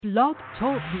Blog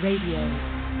Talk Radio.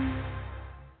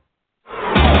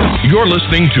 You're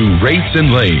listening to Rates and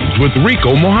Lanes with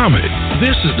Rico Mohammed.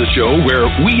 This is the show where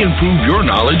we improve your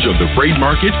knowledge of the freight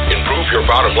market, improve your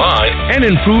bottom line, and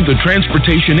improve the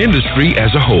transportation industry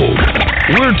as a whole.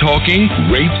 We're talking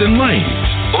rates and lanes.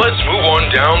 Let's move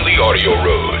on down the audio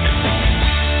road.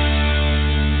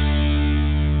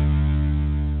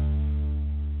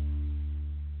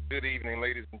 Good evening,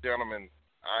 ladies and gentlemen.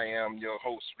 I am your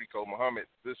host, Rico Mohammed.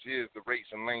 This is the Rates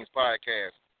and Lanes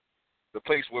podcast, the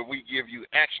place where we give you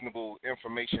actionable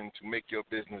information to make your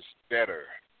business better.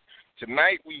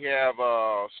 Tonight we have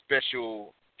a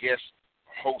special guest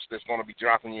host that's going to be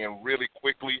dropping in really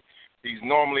quickly. He's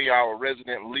normally our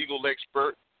resident legal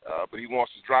expert, but he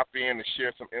wants to drop in and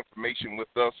share some information with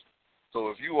us. So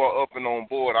if you are up and on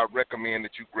board, I recommend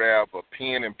that you grab a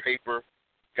pen and paper.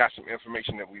 Got some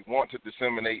information that we want to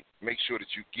disseminate. Make sure that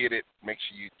you get it. Make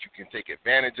sure you can take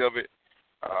advantage of it.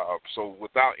 So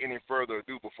without any further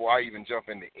ado, before I even jump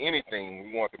into anything,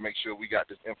 we want to make sure we got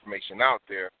this information out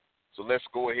there. So let's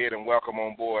go ahead and welcome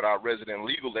on board our resident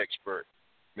legal expert,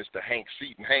 Mr. Hank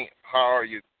Seaton. Hank, how are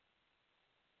you?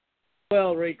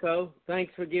 Well, Rico,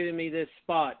 thanks for giving me this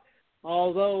spot.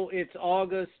 Although it's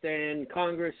August and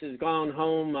Congress has gone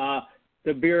home,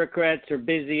 the bureaucrats are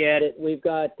busy at it. We've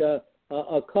got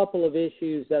a couple of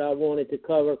issues that I wanted to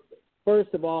cover.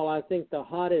 First of all, I think the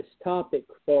hottest topic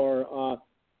for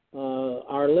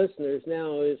our listeners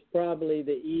now is probably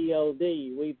the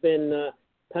ELD. We've been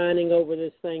pining over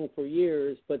this thing for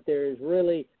years, but there's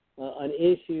really an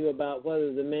issue about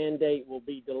whether the mandate will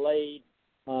be delayed.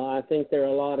 I think there are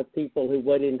a lot of people who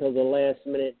waited until the last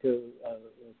minute to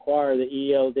acquire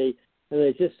the ELD, and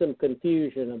there's just some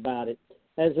confusion about it.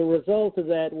 As a result of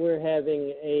that, we're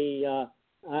having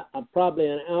probably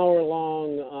an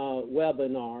hour-long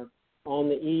webinar on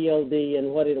the ELD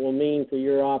and what it will mean for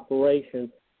your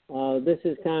operation. This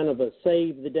is kind of a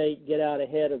save the date, get out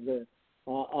ahead of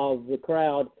the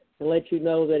crowd, and let you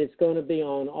know that it's going to be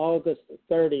on August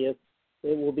 30th.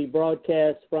 It will be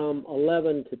broadcast from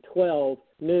 11 to 12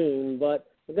 noon, but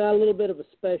we got a little bit of a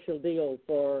special deal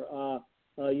for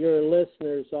your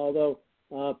listeners. Although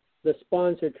the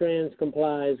sponsor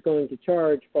TransComply is going to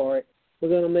charge for it, we're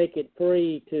going to make it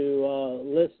free to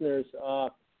listeners.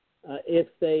 If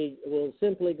they will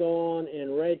simply go on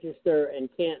and register and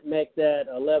can't make that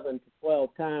 11 to 12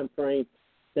 time frame,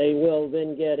 they will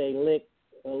then get a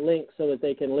link so that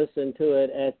they can listen to it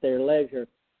at their leisure.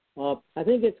 I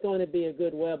think it's going to be a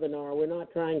good webinar. We're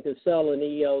not trying to sell an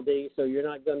ELD, so you're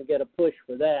not going to get a push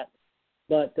for that.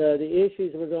 But the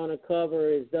issues we're going to cover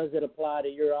is, does it apply to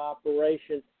your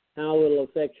operation, how it will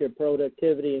affect your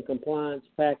productivity and compliance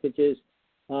packages,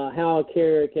 how a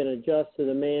carrier can adjust to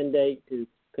the mandate to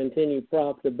continue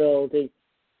profitability,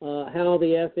 how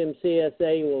the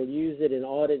FMCSA will use it in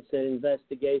audits and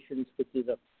investigations, which is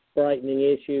a frightening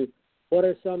issue. What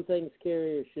are some things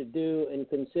carriers should do in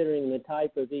considering the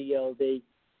type of ELD,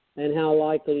 and how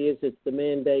likely is it the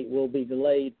mandate will be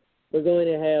delayed? We're going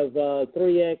to have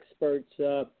three experts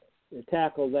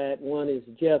tackle that. One is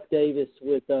Jeff Davis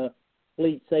with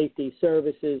Fleet Safety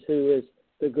Services, who is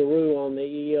the guru on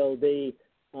the ELD,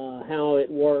 how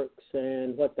it works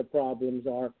and what the problems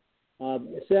are.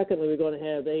 Secondly, we're going to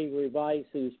have Avery Weiss,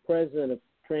 who's president of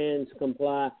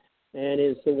TransComply and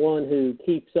is the one who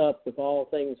keeps up with all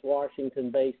things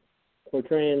Washington-based for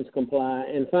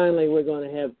TransComply. And finally, we're going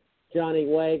to have Johnny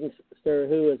Wagster,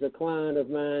 who is a client of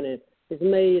mine and has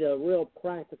made a real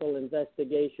practical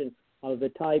investigation of the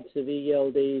types of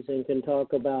ELDs and can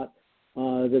talk about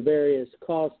the various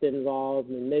costs involved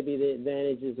and maybe the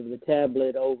advantages of the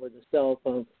tablet over the cell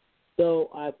phone. So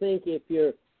I think if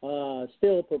you're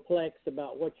still perplexed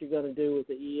about what you're going to do with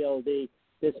the ELD,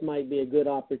 this might be a good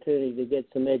opportunity to get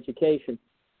some education.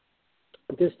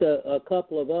 Just a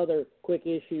couple of other quick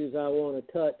issues I want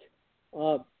to touch.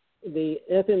 The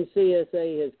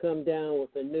FMCSA has come down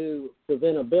with a new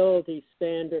preventability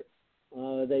standard.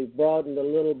 They've broadened a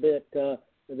little bit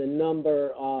the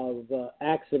number of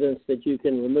accidents that you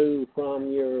can remove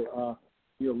from your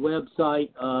website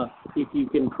if you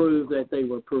can prove that they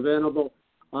were preventable.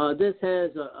 This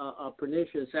has a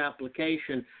pernicious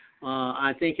application.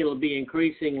 I think it'll be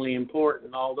increasingly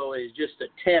important, although it's just a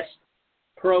test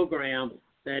program,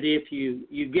 that if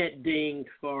you get dinged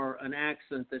for an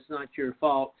accident that's not your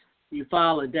fault, you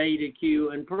file a data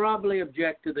queue and probably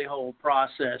object to the whole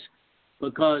process,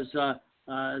 because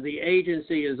the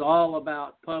agency is all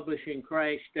about publishing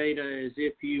crash data as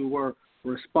if you were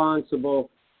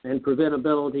responsible, and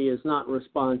preventability is not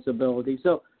responsibility.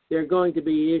 So there are going to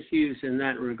be issues in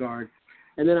that regard.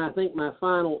 And then I think my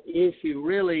final issue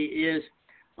really is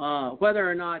whether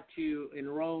or not you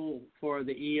enroll for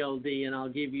the ELD, and I'll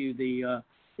give you the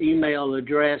email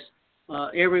address,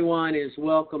 everyone is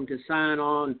welcome to sign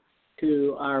on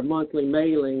to our monthly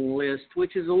mailing list,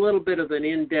 which is a little bit of an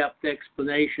in-depth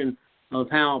explanation of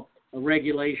how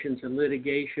regulations and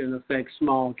litigation affect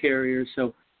small carriers.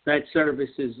 So that service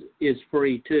is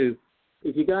free too.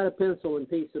 If you got a pencil and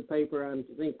piece of paper, I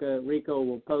think Rico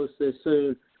will post this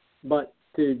soon, but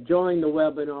to join the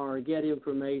webinar or get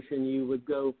information, you would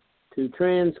go to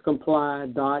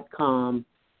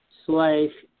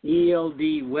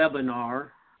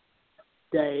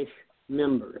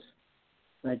transcomply.com/ELD-webinar-members.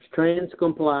 That's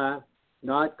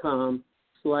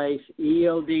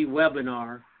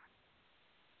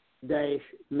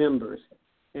transcomply.com/ELD-webinar-members.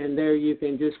 And there you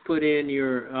can just put in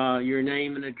your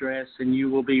name and address, and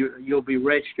you'll be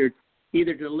registered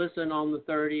either to listen on the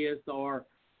 30th or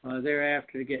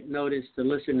thereafter to get notice to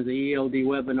listen to the ELD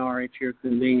webinar at your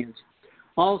convenience.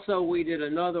 Also, we did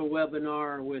another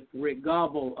webinar with Rick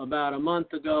Gobble about a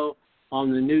month ago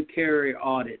on the new carrier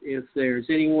audit. If there's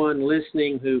anyone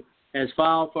listening who has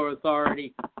filed for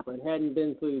authority but hadn't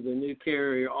been through the new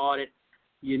carrier audit,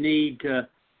 you need to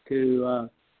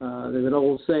there's an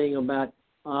old saying about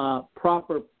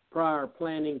proper prior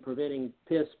planning preventing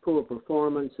poor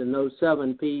performance, and those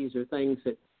 7 Ps are things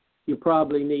that you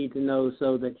probably need to know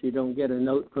so that you don't get a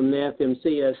note from the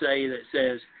FMCSA that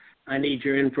says, I need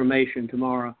your information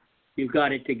tomorrow. You've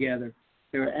got it together.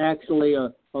 There are actually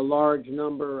a large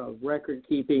number of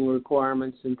record-keeping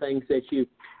requirements and things that you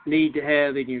need to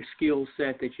have in your skill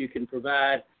set that you can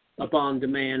provide upon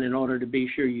demand in order to be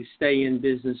sure you stay in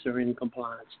business or in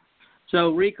compliance.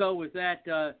 So, Rico, with that,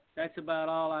 that's about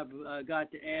all I've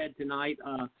got to add tonight.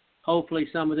 Hopefully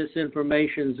some of this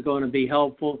information is going to be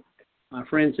helpful. My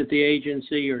friends at the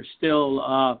agency are still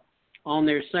on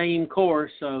their same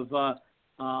course of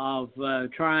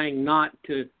trying not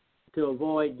to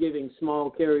avoid giving small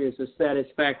carriers a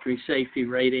satisfactory safety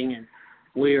rating, and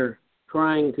we're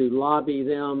trying to lobby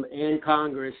them and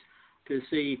Congress to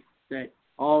see that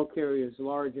all carriers,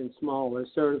 large and small, are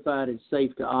certified as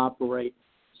safe to operate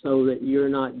so that you're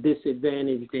not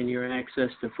disadvantaged in your access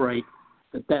to freight.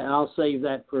 But I'll save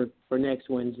that for next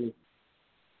Wednesday.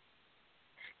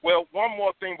 Well, one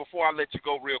more thing before I let you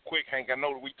go real quick, Hank. I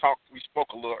know that we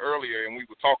spoke a little earlier, and we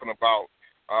were talking about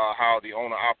how the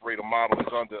owner-operator model is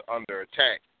under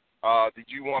attack. Did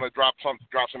you want to drop some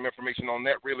information on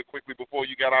that really quickly before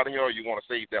you got out of here, or you want to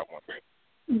save that one?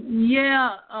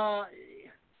 Yeah,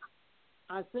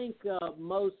 I think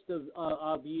most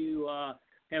of you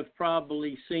have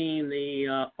probably seen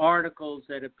the articles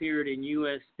that appeared in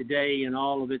U.S. Today and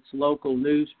all of its local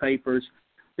newspapers.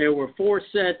 There were 4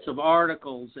 sets of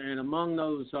articles, and among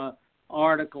those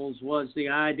articles was the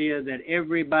idea that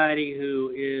everybody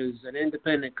who is an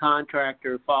independent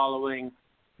contractor following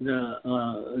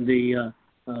the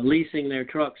leasing their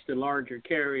trucks to larger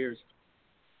carriers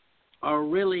are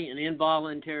really an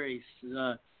involuntary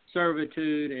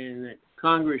servitude, and that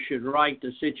Congress should right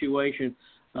the situation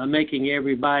by making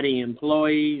everybody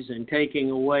employees and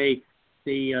taking away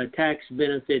the tax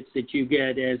benefits that you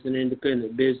get as an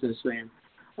independent businessman.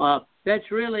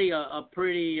 That's really a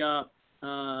pretty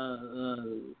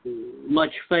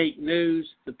much fake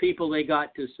news. The people they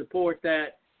got to support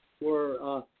that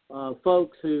were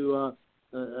folks who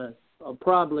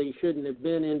probably shouldn't have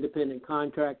been independent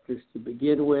contractors to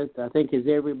begin with. I think, as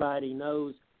everybody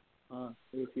knows,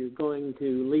 if you're going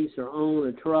to lease or own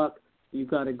a truck, you've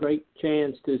got a great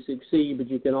chance to succeed, but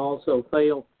you can also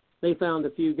fail. They found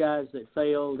a few guys that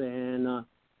failed, and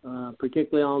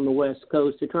particularly on the West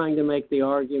Coast, they're trying to make the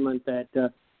argument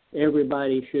that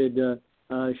everybody should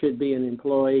be an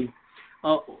employee.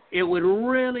 It would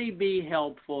really be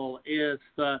helpful if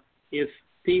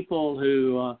people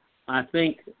who I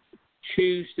think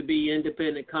choose to be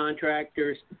independent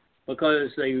contractors because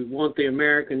they want the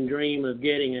American dream of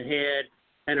getting ahead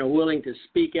and are willing to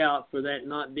speak out for that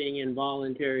not being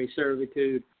involuntary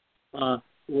servitude,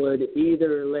 would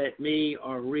either let me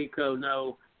or Rico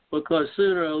know, because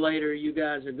sooner or later you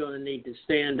guys are going to need to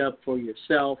stand up for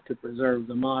yourself to preserve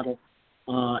the model.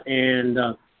 And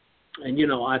you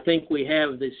know, I think we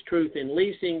have this truth in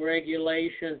leasing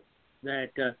regulation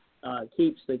that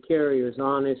keeps the carriers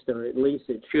honest, or at least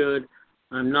it should.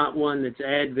 I'm not one that's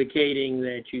advocating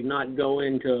that you not go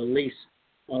into a lease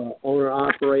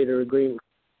owner-operator agreement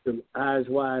with eyes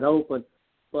wide open,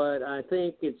 but I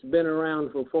think it's been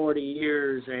around for 40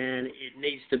 years, and it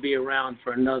needs to be around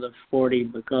for another 40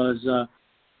 because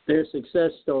there's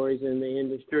success stories in the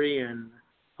industry, and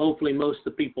hopefully most of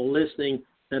the people listening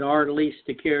that are leased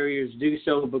to carriers do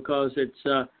so because it's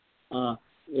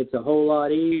it's a whole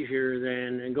lot easier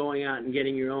than going out and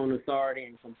getting your own authority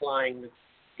and complying with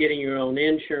getting your own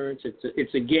insurance.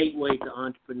 It's a gateway to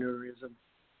entrepreneurism,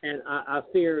 and I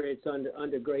fear it's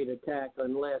under great attack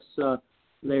unless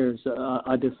there's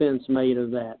a defense made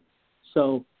of that.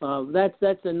 So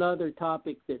that's another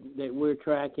topic that we're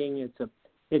tracking.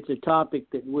 It's a topic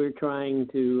that we're trying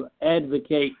to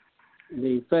advocate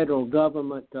the federal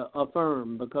government to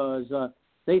affirm, because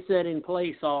they set in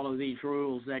place all of these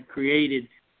rules that created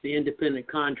the independent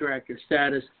contractor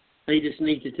status. They just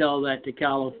need to tell that to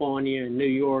California and New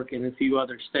York and a few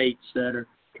other states that are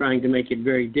trying to make it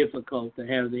very difficult to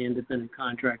have the independent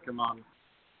contractor model.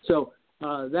 So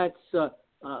that's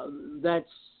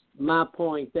my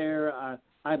point there.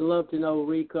 I'd love to know,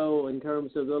 Rico, in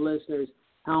terms of the listeners,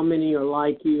 how many are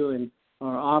like you and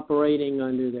are operating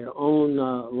under their own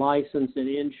license and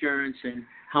insurance, and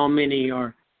how many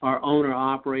are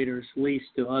owner-operators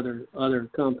leased to other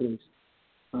companies.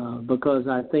 Because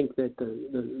I think that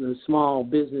the small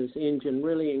business engine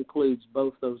really includes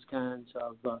both those kinds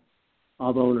of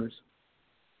owners.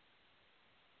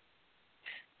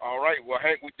 All right. Well,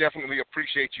 Hank, we definitely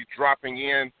appreciate you dropping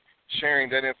in, sharing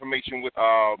that information with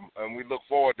and we look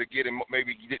forward to digging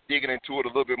into it a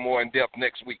little bit more in depth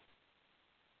next week.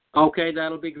 Okay,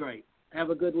 that'll be great. Have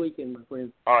a good weekend, my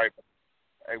friend. All right.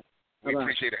 We Bye-bye.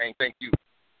 appreciate it, Hank. Thank you.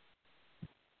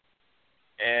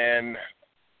 And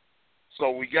so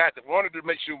wanted to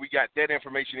make sure we got that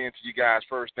information into you guys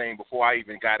first thing before I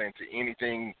even got into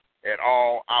anything at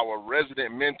all. Our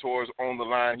resident mentors on the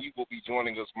line. He will be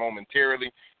joining us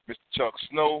momentarily, Mr. Chuck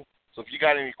Snow. So if you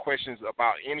got any questions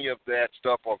about any of that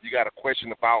stuff, or if you got a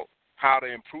question about how to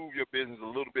improve your business a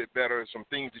little bit better, some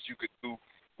things that you could do,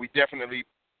 we definitely,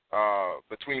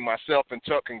 between myself and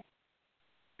Chuck, can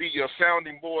be your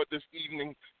sounding board this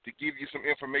evening to give you some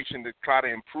information to try to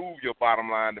improve your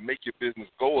bottom line, to make your business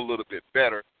go a little bit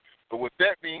better. But with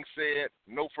that being said,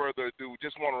 no further ado,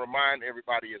 just want to remind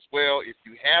everybody as well, if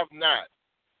you have not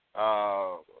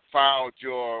filed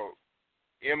your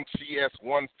MCS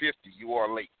 150, you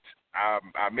are late.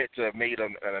 I meant to have made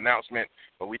an announcement,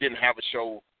 but we didn't have a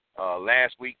show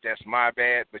last week. That's my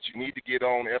bad. But you need to get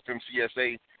on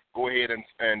FMCSA. Go ahead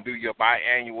and do your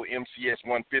biannual MCS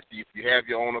 150. If you have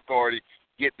your own authority,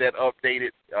 get that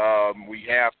updated. We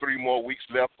have 3 more weeks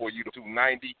left for you to do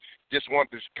 90. Just want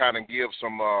to kind of give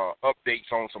some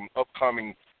updates on some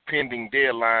upcoming pending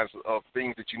deadlines of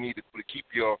things that you need to do to keep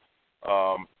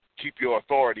your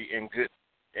authority in good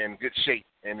shape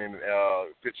and in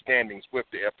good standings with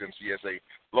the FMCSA.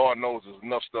 Lord knows there's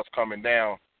enough stuff coming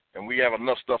down, and we have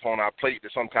enough stuff on our plate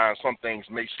that sometimes some things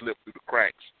may slip through the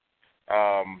cracks.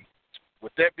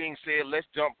 With that being said, let's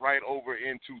jump right over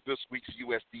into this week's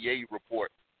USDA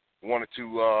report. I wanted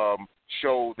to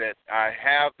show that I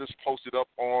have this posted up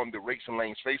on the Rates and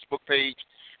Lanes Facebook page.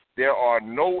 There are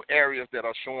no areas that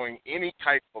are showing any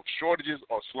type of shortages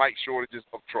or slight shortages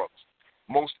of trucks.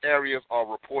 Most areas are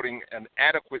reporting an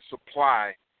adequate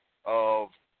supply of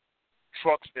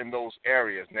trucks in those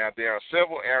areas. Now, there are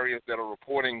several areas that are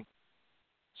reporting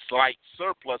slight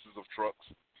surpluses of trucks.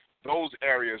 Those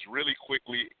areas really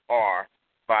quickly are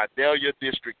Vidalia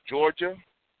District, Georgia,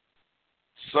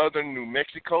 southern New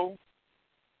Mexico,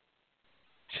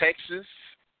 Texas,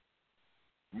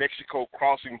 Mexico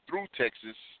crossing through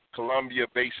Texas, Columbia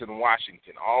Basin,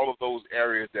 Washington. All of those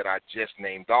areas that I just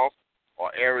named off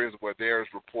are areas where there is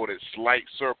reported slight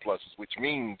surpluses, which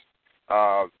means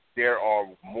there are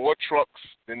more trucks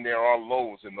than there are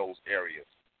loads in those areas.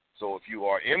 So if you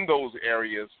are in those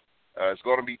areas, it's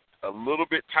going to be a little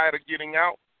bit tighter getting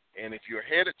out. And if you're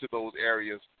headed to those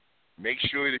areas, make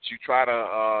sure that you try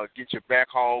to get your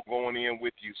backhaul going in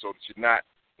with you so that you're not,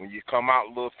 when you come out a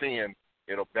little thin,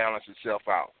 it'll balance itself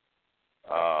out.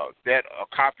 A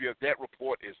copy of that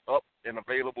report is up and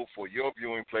available for your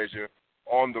viewing pleasure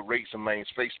on the Rates and Lanes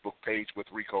Facebook page with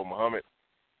Rico Muhammad.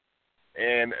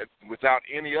 And without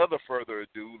any other further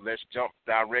ado, let's jump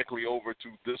directly over to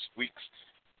this week's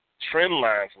trend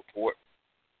lines report.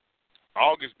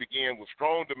 August began with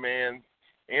strong demand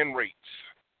and rates.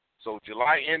 So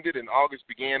July ended and August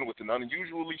began with an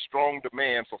unusually strong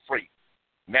demand for freight.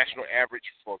 National average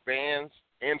for vans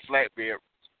and flatbed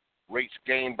rates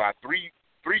gained by 3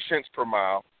 cents per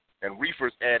mile, and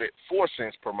reefers added 4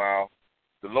 cents per mile.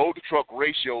 The load-to-truck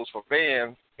ratios for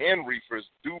vans and reefers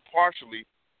due partially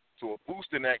to a boost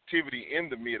in activity in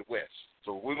the Midwest.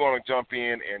 So we're going to jump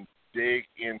in and dig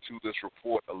into this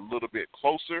report a little bit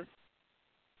closer.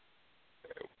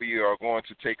 We are going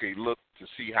to take a look to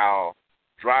see how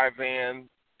dry van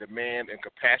demand and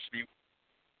capacity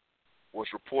was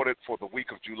reported for the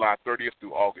week of July 30th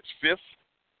through August 5th.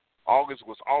 August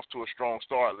was off to a strong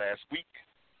start last week.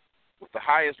 with the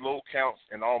highest load counts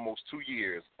in almost 2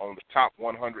 years on the top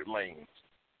 100 lanes.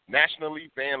 Nationally,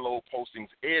 van load postings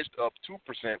edged up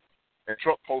 2%, and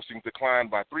truck postings declined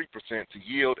by 3% to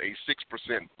yield a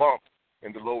 6% bump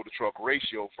in the load-to-truck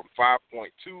ratio from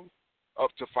 5.2 up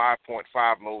to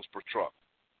 5.5 loads per truck.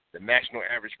 The national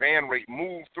average van rate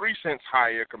moved 3 cents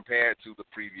higher compared to the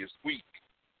previous week.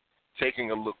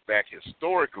 Taking a look back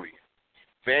historically,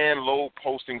 van load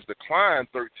postings declined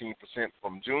 13%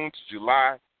 from June to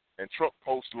July, and truck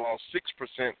posts lost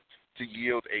 6% to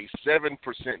yield a 7%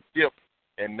 dip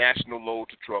in national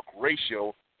load-to-truck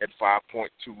ratio at 5.2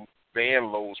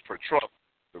 van loads per truck.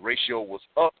 The ratio was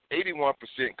up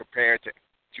 81% compared to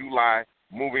July.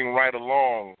 Moving right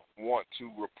along, want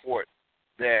to report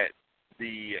that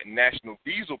the national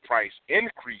diesel price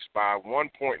increased by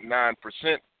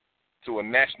 1.9% to a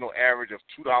national average of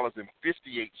 $2.58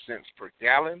 per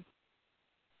gallon.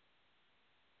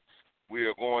 We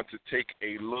are going to take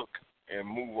a look and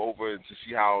move over to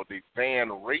see how the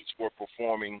van rates were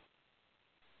performing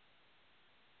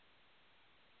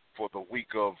for the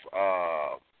week of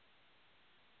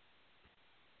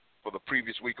for the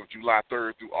previous week of July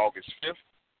 3rd through August 5th.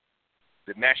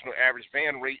 The national average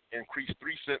van rate increased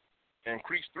 3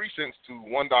 cents to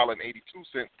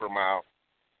 $1.82 per mile.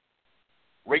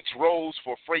 Rates rose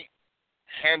for freight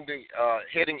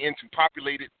heading into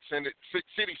populated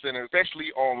city centers,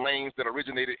 especially on lanes that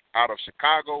originated out of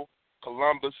Chicago,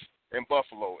 Columbus, and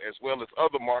Buffalo, as well as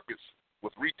other markets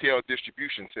with retail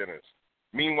distribution centers.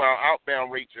 Meanwhile,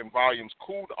 outbound rates and volumes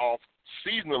cooled off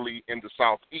seasonally in the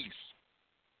southeast.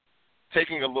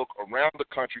 Taking a look around the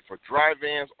country for dry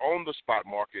vans on the spot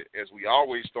market, as we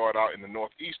always start out in the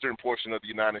northeastern portion of the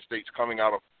United States, coming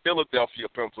out of Philadelphia,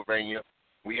 Pennsylvania,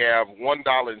 we have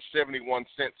 $1.71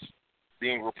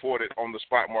 being reported on the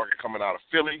spot market coming out of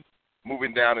Philly.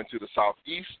 Moving down into the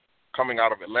southeast, coming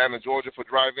out of Atlanta, Georgia for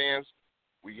dry vans,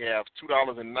 we have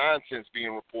 $2.09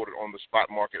 being reported on the spot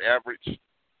market average.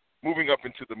 Moving up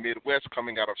into the Midwest,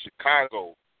 coming out of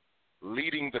Chicago,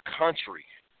 leading the country,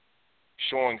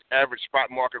 showing average spot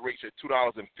market rates at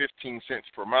 $2.15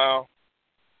 per mile.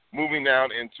 Moving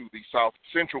down into the south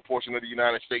central portion of the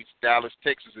United States, Dallas,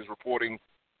 Texas is reporting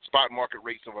spot market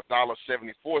rates of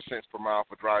 $1.74 per mile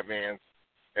for dry vans.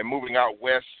 And moving out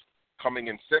west, coming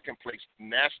in second place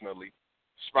nationally,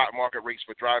 spot market rates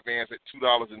for dry vans at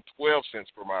 $2.12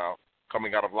 per mile,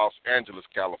 coming out of Los Angeles,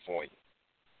 California.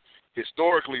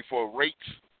 Historically, for rates,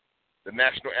 the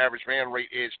national average van rate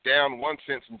edged down 1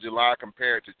 cent in July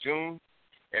compared to June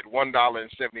at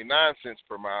 $1.79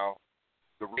 per mile.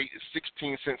 The rate is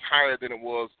 16 cents higher than it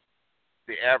was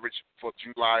the average for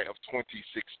July of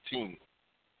 2016.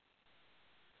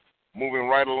 Moving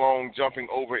right along, jumping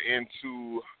over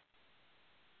into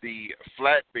the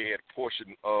flatbed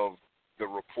portion of the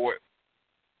report.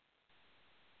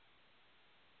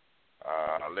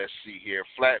 Let's see here.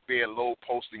 Flatbed load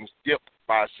postings dipped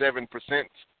by 7%,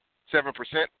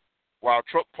 while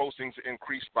truck postings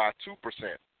increased by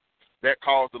 2%. That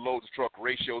caused the load-to-truck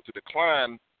ratio to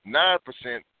decline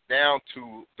 9% down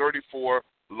to 34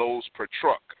 loads per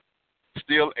truck.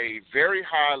 Still a very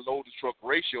high load-to-truck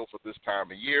ratio for this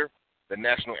time of year. The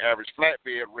national average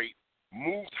flatbed rate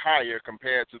moved higher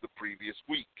compared to the previous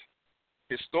week.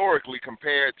 Historically,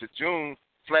 compared to June,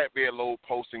 flatbed load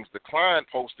postings declined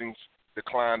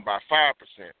by 5%.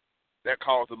 That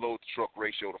caused the load-to-truck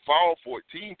ratio to fall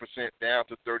 14% down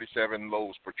to 37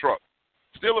 loads per truck.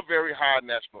 Still a very high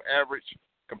national average.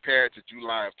 Compared to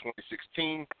July of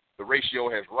 2016, the ratio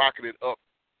has rocketed up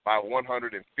by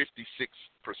 156%.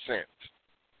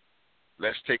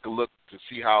 Let's take a look to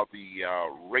see how the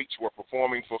rates were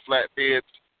performing for flatbeds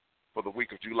for the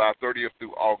week of July 30th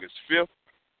through August 5th.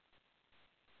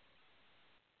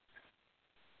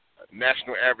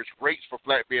 National average rates for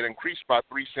flatbed increased by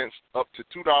 3 cents up to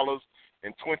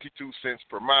 $2.22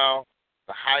 per mile,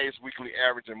 the highest weekly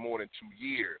average in more than 2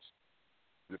 years.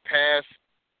 The past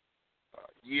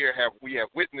year we have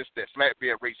witnessed that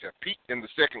flatbed rates have peaked in the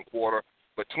second quarter,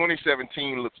 but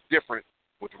 2017 looks different,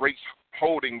 with rates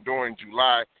holding during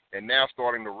July and now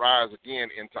starting to rise again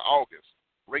into August.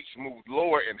 Rates moved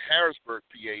lower in Harrisburg,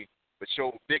 PA, but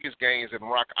showed biggest gains in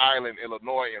Rock Island,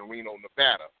 Illinois, and Reno,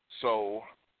 Nevada. So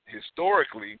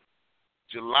historically,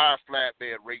 July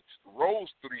flatbed rates rose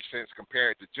 3 cents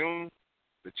compared to June.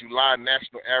 The July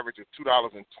national average of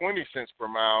 $2.20 per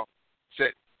mile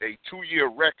set a 2-year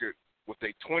record with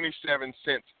a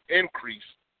 27-cent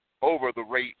increase over the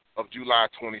rate of July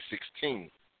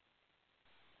 2016.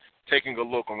 Taking a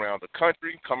look around the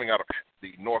country, coming out of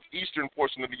the northeastern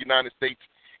portion of the United States,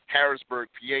 Harrisburg,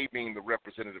 PA being the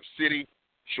representative city,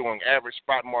 showing average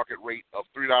spot market rate of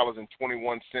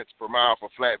 $3.21 per mile for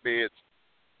flatbeds.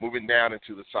 Moving down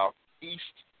into the southeast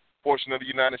portion of the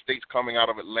United States, coming out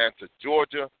of Atlanta,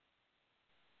 Georgia,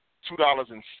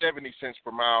 $2.70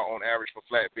 per mile on average for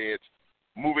flatbeds.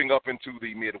 Moving up into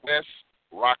the Midwest,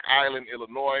 Rock Island,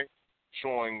 Illinois,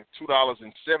 showing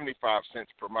 $2.75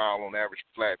 per mile on average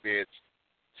for flatbeds.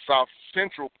 South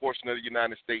central portion of the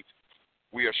United States,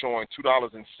 we are showing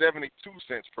 $2.72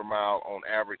 per mile on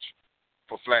average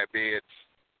for flatbeds.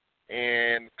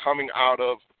 And coming out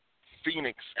of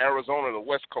Phoenix, Arizona, the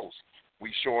West Coast,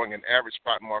 we're showing an average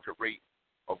spot market rate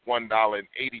of $1.82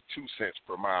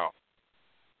 per mile.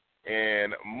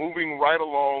 And moving right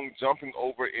along, jumping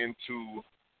over into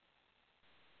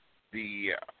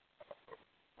the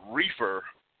reefer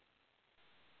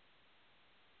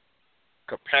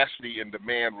capacity and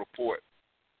demand report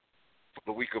for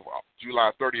the week of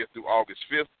July 30th through August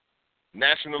 5th.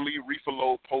 Nationally, reefer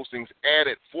load postings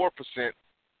added 4%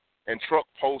 and truck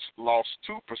posts lost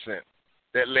 2%.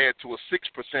 That led to a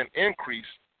 6% increase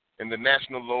in the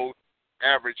national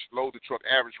load-to-truck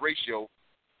average ratio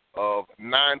of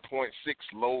 9.6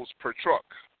 loads per truck.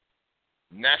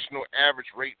 National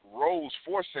average rate rose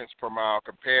 4 cents per mile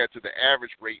compared to the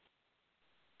average rate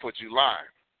for July.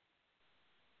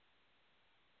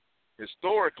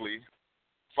 Historically,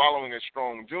 following a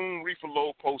strong June, reefer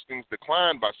load postings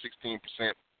declined by 16%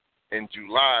 in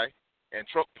July, and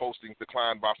truck postings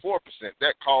declined by 4%.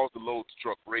 That caused the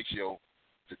load-to-truck ratio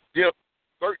to dip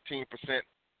 13%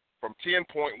 from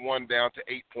 10.1 down to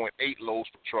 8.8 loads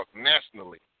per truck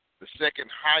nationally, the second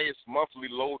highest monthly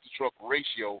load-to-truck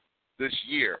ratio this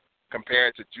year.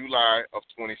 Compared to July of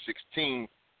 2016,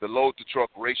 the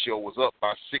load-to-truck ratio was up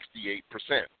by 68%.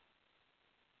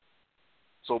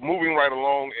 So moving right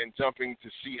along and jumping to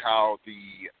see how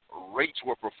the rates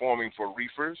were performing for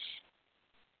reefers.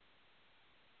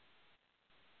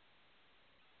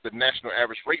 The national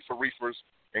average rate for reefers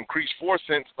increased 4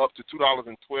 cents up to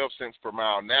 $2.12 per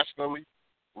mile nationally.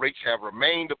 Rates have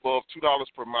remained above $2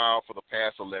 per mile for the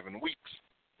past 11 weeks.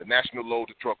 The national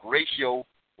load-to-truck ratio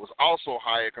was also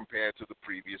higher compared to the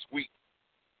previous week.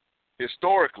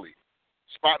 Historically,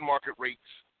 spot market rates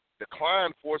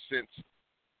declined 4 cents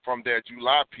from their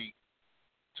July peak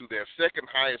to their second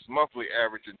highest monthly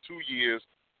average in 2 years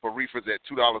for reefers at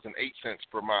 $2.08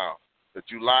 per mile. The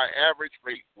July average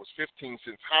rate was 15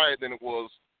 cents higher than it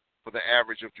was for the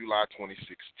average of July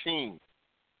 2016.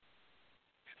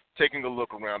 Taking a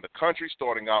look around the country,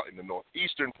 starting out in the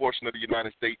northeastern portion of the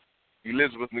United States,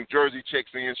 Elizabeth, New Jersey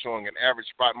checks in, showing an average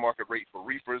spot market rate for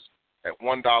reefers at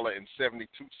 $1.72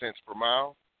 per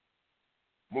mile.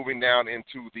 Moving down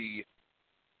into the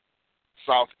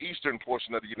southeastern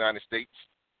portion of the United States,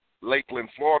 Lakeland,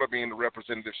 Florida being the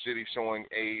representative city, showing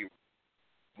a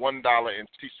 $1.57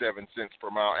 per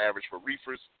mile average for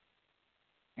reefers.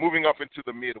 Moving up into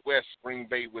the Midwest, Green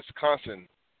Bay, Wisconsin,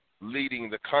 leading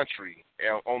the country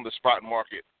on the spot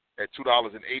market at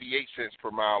 $2.88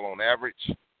 per mile on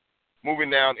average. Moving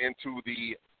down into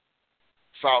the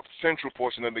south central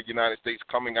portion of the United States,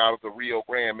 coming out of the Rio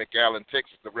Grande, McAllen,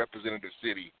 Texas, the representative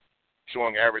city,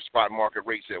 showing average spot market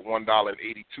rates at $1.82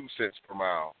 per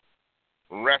mile.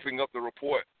 Wrapping up the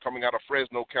report, coming out of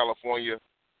Fresno, California,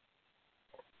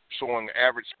 showing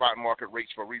average spot market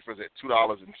rates for reefers at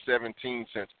 $2.17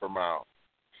 per mile.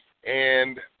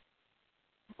 And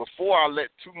before I let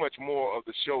too much more of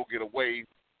the show get away,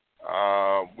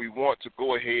 we want to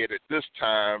go ahead at this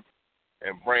time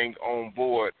and bring on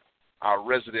board our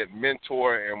resident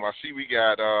mentor. And I see we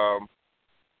got,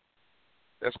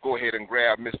 let's go ahead and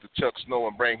grab Mr. Chuck Snow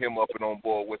and bring him up and on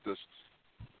board with us.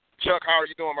 Chuck, how are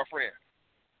you doing, my friend?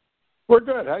 We're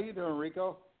good. How you doing,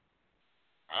 Rico?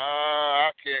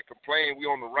 I can't complain.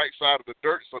 We're on the right side of the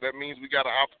dirt, so that means we got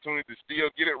an opportunity to still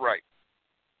get it right.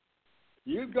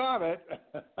 You got it.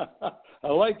 I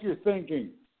like your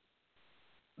thinking.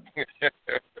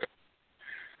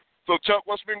 So, Chuck,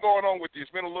 what's been going on with you?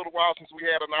 It's been a little while since we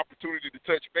had an opportunity to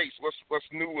touch base. What's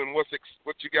new and what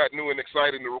you got new and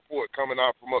exciting to report coming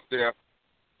out from up there,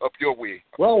 up your way?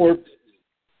 Well,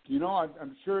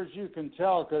 I'm sure as you can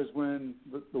tell, because when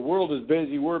the world is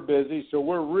busy, we're busy. So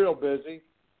we're real busy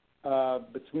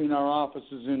between our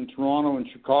offices in Toronto and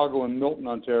Chicago and Milton,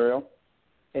 Ontario.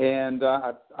 And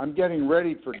I'm getting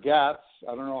ready for GATS.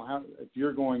 I don't know if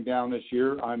you're going down this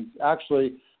year.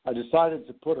 I decided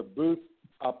to put a booth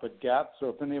up at GATS. So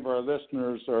if any of our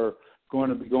listeners are going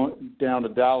to be going down to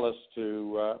Dallas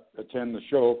to attend the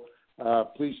show,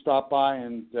 please stop by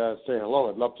and say hello.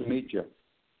 I'd love to meet you.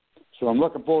 So I'm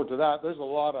looking forward to that. There's a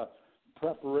lot of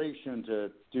preparation to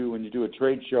do when you do a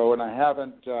trade show, and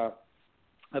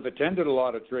I've attended a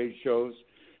lot of trade shows,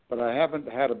 but I haven't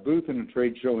had a booth in a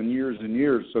trade show in years and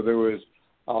years. So there was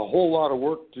a whole lot of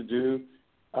work to do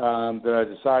that I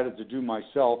decided to do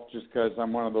myself just because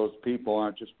I'm one of those people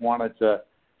and I just wanted to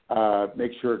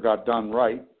make sure it got done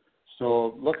right.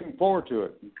 So looking forward to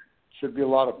it. Should be a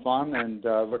lot of fun, and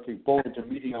looking forward to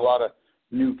meeting a lot of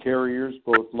new carriers,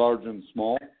 both large and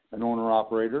small, and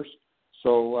owner-operators.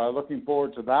 So looking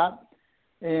forward to that.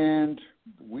 And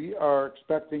we are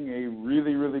expecting a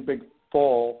really, really big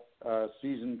fall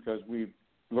season because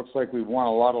looks like we've won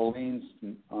a lot of lanes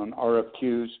on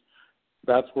RFQs.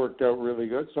 That's worked out really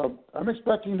good. So I'm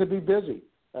expecting to be busy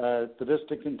for this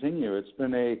to continue. It's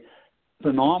been a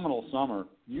phenomenal summer.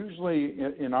 Usually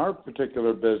in our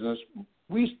particular business,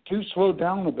 we do slow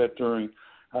down a bit during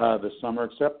the summer,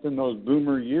 except in those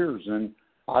boomer years. And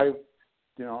I'm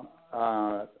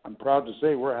proud to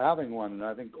say we're having one. And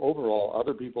I think overall,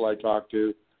 other people I talk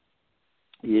to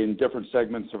in different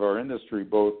segments of our industry,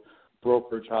 both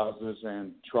brokerage houses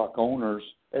and truck owners,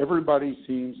 everybody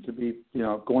seems to be,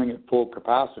 going at full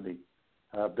capacity.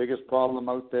 Biggest problem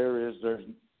out there is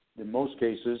in most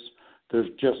cases, there's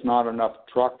just not enough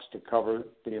trucks to cover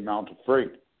the amount of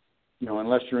freight.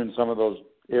 Unless you're in some of those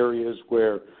areas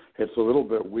where it's a little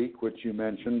bit weak, which you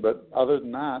mentioned. But other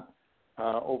than that,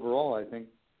 overall, I think,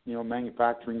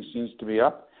 manufacturing seems to be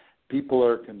up. People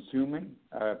are consuming.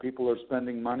 People are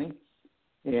spending money.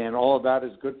 And all of that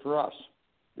is good for us.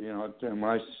 And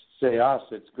when I say us,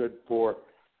 it's good for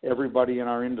everybody in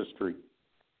our industry.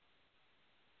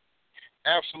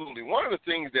 Absolutely. One of the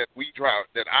things that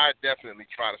I definitely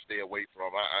try to stay away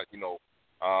from,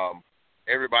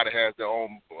 everybody has their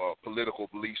own political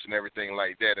beliefs and everything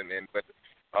like that, but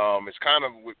it's kind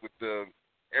of with the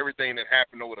everything that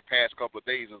happened over the past couple of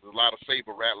days. There's a lot of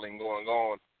saber rattling going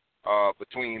on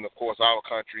between, of course, our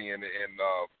country and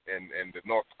the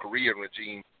North Korean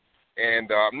regime,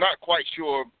 and I'm not quite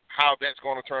sure how that's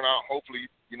going to turn out. Hopefully,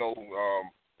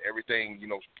 everything,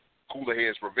 cooler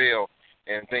heads prevail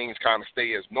and things kind of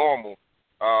stay as normal.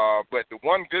 But the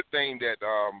one good thing that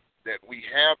we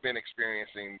have been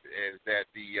experiencing is that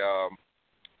the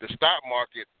stock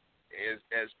market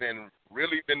has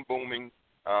really been booming.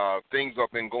 Things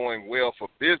have been going well for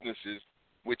businesses,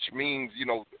 which means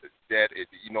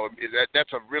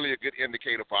that's a really a good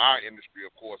indicator for our industry,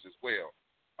 of course, as well.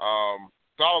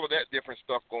 So all of that different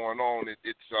stuff going on,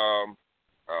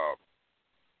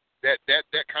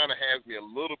 that kind of has me a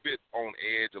little bit on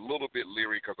edge, a little bit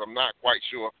leery, because I'm not quite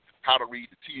sure how to read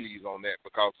the tea leaves on that,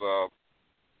 because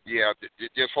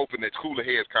just hoping that cooler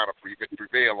heads kind of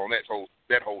prevail on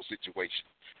that whole situation.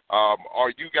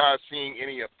 Are you guys seeing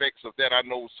any effects of that? I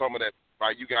know some of that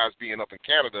by you guys being up in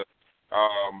Canada.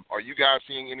 Are you guys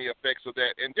seeing any effects of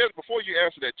that? And just before you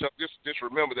answer that, Chuck, just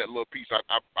remember that little piece.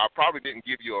 I probably didn't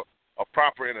give you a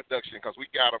proper introduction, because we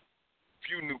got a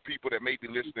few new people that may be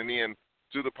listening in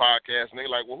to the podcast, and they're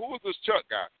like, well, who is this Chuck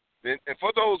guy? And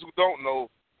for those who don't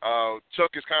know,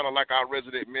 Chuck is kind of like our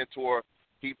resident mentor.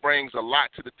 He brings a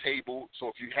lot to the table. So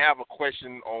if you have a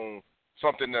question on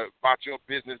something about your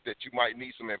business that you might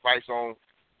need some advice on,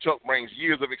 Chuck brings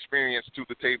years of experience to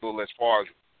the table as far as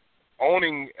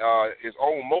owning his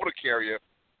own motor carrier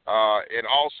and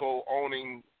also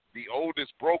owning the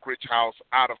oldest brokerage house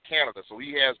out of Canada. So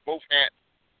he has both hats.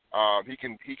 He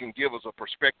can give us a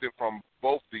perspective from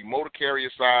both the motor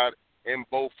carrier side and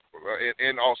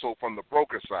and also from the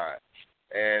broker side.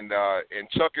 And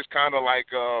Chuck is kind of like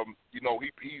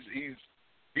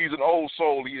he's an old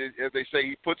soul. As they say,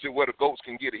 he puts it where the goats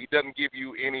can get it. He doesn't give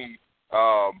you anything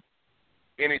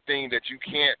that you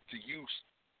can't to use.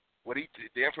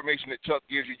 The information that Chuck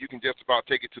gives you, you can just about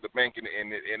take it to the bank and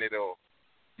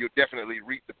you'll definitely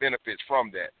reap the benefits from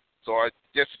that. So I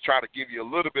just try to give you a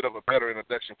little bit of a better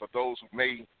introduction for those who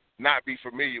may not be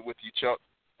familiar with you, Chuck.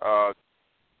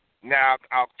 Now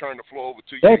I'll turn the floor over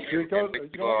to you. Thanks, Rico.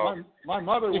 My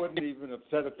mother wouldn't even have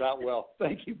said it that well.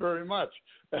 Thank you very much.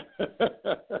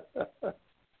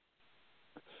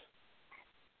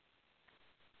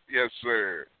 Yes,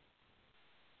 sir.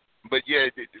 But yeah,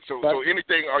 so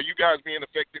anything? Are you guys being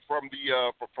affected from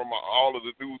from all of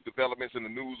the new developments in the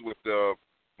news with the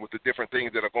different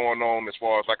things that are going on, as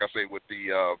far as, like I say, with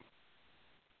the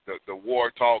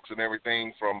war talks and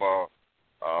everything from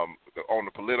on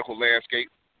the political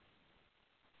landscape?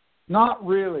 Not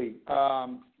really.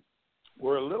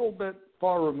 We're a little bit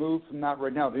far removed from that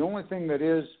right now. The only thing that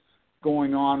is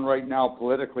going on right now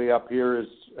politically up here is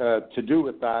to do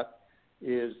with that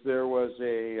is there was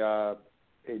a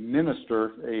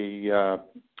minister,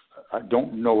 I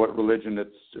don't know what religion,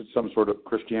 it's some sort of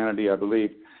Christianity, I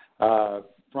believe,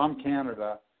 from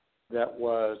Canada that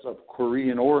was of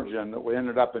Korean origin that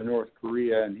ended up in North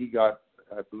Korea, and he got,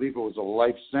 I believe it was a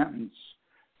life sentence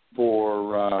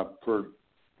for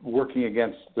working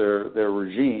against their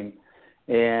regime.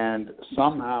 And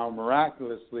somehow,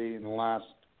 miraculously, in the last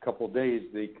couple of days,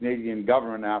 the Canadian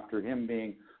government, after him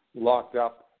being locked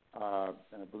up, I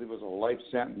believe it was a life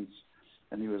sentence,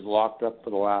 and he was locked up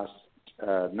for the last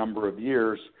number of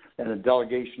years, and a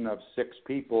delegation of 6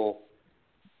 people,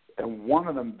 and one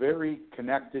of them very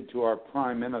connected to our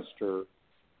Prime Minister,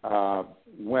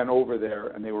 went over there,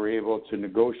 and they were able to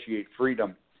negotiate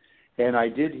freedom. And I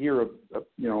did hear a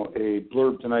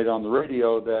blurb tonight on the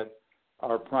radio that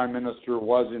our Prime Minister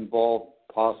was involved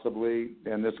possibly,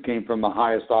 and this came from the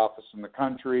highest office in the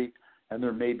country, and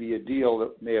there may be a deal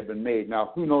that may have been made.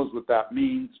 Now, who knows what that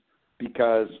means,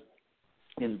 because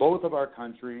in both of our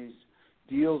countries,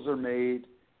 deals are made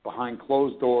behind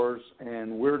closed doors,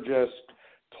 and we're just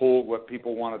told what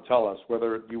people want to tell us,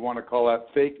 whether you want to call that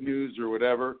fake news or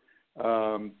whatever.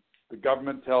 The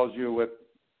government tells you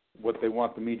what they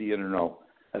want the media to know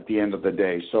at the end of the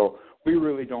day. So we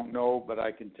really don't know, but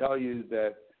I can tell you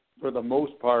that for the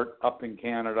most part up in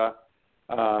Canada,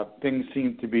 things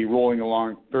seem to be rolling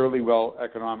along fairly well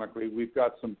economically. We've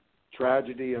got some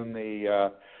tragedy in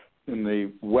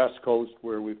the West Coast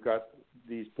where we've got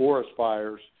these forest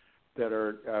fires that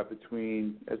are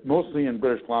mostly in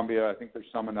British Columbia. I think there's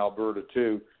some in Alberta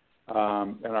too,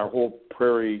 and our whole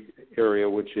prairie area,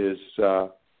 which is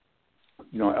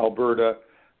Alberta,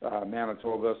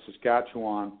 Manitoba,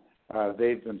 Saskatchewan.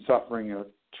 They've been suffering a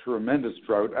tremendous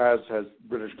drought, as has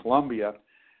British Columbia,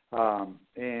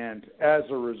 and as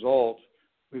a result,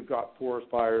 we've got forest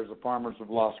fires. The farmers have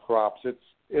lost crops.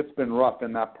 It's been rough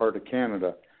in that part of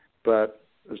Canada, but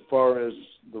as far as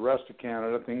the rest of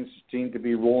Canada, things seem to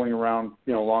be rolling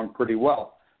along pretty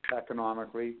well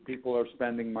economically. People are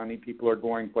spending money. People are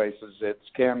going places. It's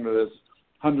Canada's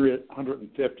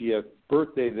 150th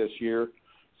birthday this year,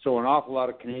 so an awful lot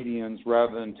of Canadians,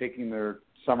 rather than taking their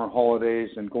summer holidays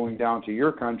and going down to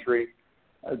your country,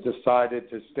 decided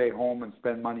to stay home and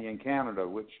spend money in Canada,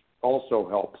 which also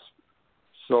helps.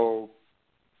 So,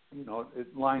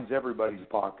 it lines everybody's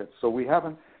pockets. So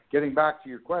getting back to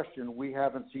your question, we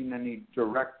haven't seen any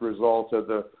direct results of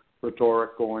the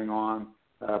rhetoric going on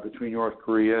between North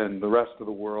Korea and the rest of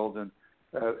the world. And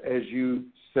as you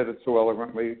said it so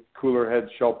eloquently, cooler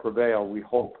heads shall prevail, we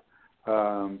hope,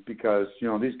 because,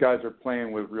 these guys are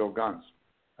playing with real guns.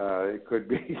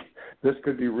 This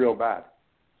could be real bad.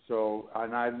 So,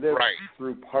 and I lived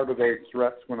through part of those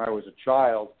threats when I was a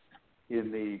child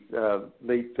in the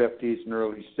late 50s and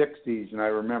early 60s, and I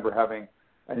remember having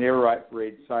an air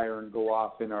raid siren go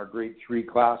off in our grade 3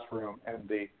 classroom, and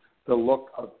the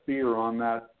look of fear on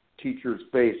that teacher's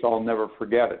face, I'll never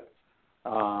forget it.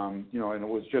 And it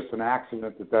was just an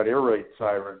accident that air raid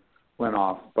siren went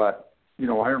off. But,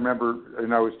 I remember,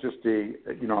 and I was just a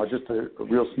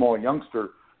real small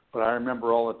youngster, but I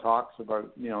remember all the talks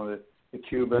about, the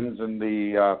Cubans and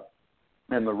the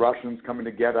Russians coming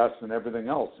to get us and everything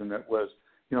else. And it was,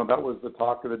 that was the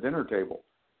talk of the dinner table.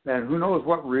 And who knows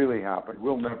what really happened?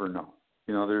 We'll never know.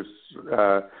 There's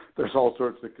all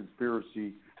sorts of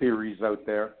conspiracy theories out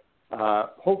there.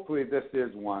 Hopefully this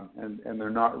is one, and they're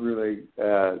not really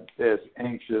as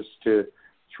anxious to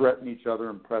threaten each other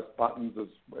and press buttons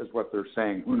as what they're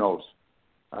saying. Who knows?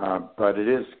 But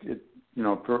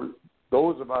for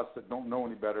those of us that don't know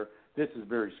any better, this is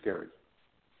very scary.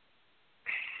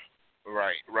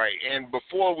 Right. And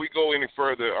before we go any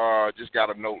further, just got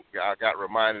a note. I got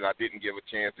reminded I didn't give a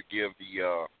chance to give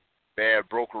the bad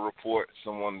broker report.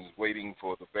 Someone's waiting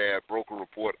for the bad broker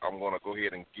report. I'm going to go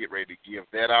ahead and get ready to give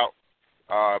that out.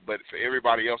 But for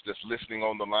everybody else that's listening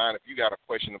on the line, if you got a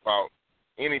question about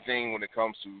anything when it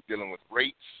comes to dealing with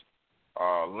rates,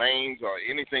 lanes, or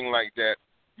anything like that,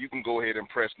 you can go ahead and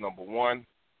press number 1.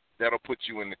 That'll put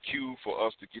you in the queue for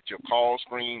us to get your call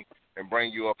screen and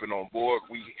bring you up and on board.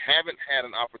 We haven't had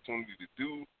an opportunity to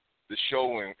do the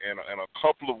show in a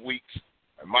couple of weeks,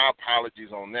 and my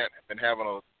apologies on that. I've been having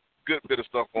a good bit of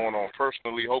stuff going on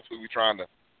personally. Hopefully we're trying to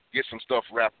get some stuff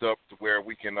wrapped up to where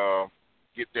we can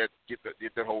get that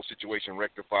whole situation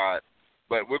rectified.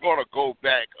 But we're going to go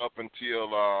back up until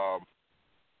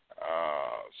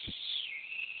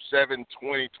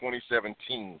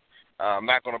 7/20/2017. I'm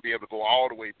not going to be able to go all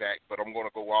the way back, but I'm going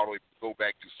to go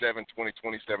back to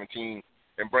 7/20/2017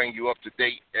 and bring you up to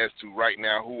date as to right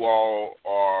now who all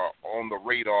are on the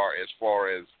radar as far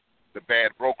as the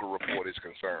bad broker report is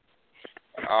concerned.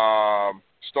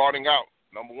 Starting out,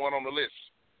 number 1 on the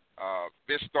list,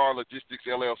 Vistar Logistics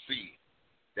LLC.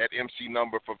 That MC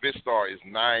number for Vistar is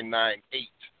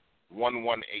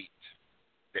 998118.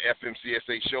 The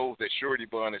FMCSA shows that surety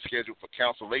bond is scheduled for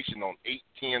cancellation on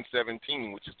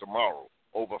 8/10/17, which is tomorrow.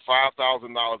 Over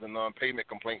 $5,000 in non-payment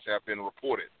complaints have been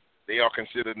reported. They are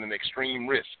considered an extreme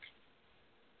risk.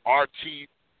 RT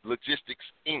Logistics,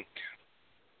 Inc.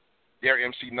 Their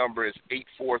MC number is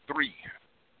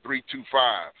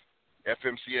 843-325.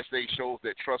 FMCSA shows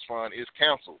that trust fund is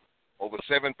canceled. Over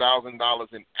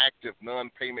 $7,000 in active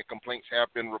non-payment complaints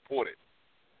have been reported.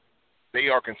 They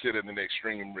are considered an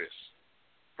extreme risk.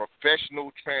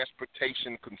 Professional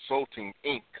Transportation Consulting,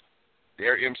 Inc.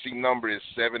 Their MC number is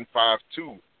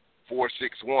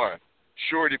 752-461.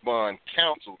 Surety bond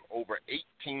canceled. Over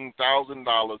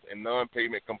 $18,000 in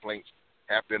non-payment complaints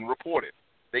have been reported.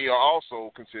 They are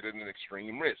also considered an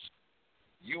extreme risk.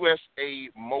 USA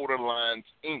Motor Lines,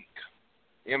 Inc.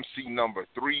 MC number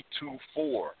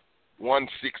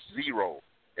 324160.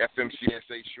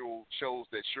 FMCSA shows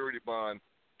that surety bond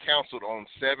canceled on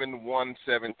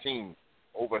 7/1/17.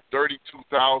 Over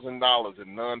 $32,000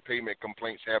 in non-payment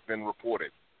complaints have been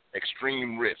reported.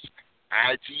 Extreme risk.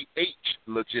 IGH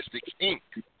Logistics, Inc.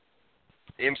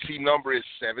 MC number is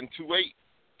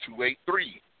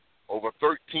 728-283. Over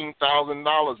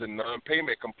 $13,000 in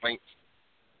non-payment complaints.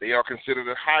 They are considered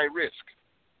a high risk.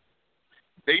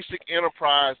 Basic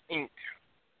Enterprise, Inc.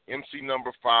 MC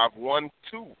number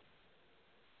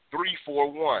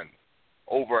 512-341.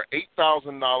 Over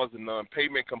 $8,000 in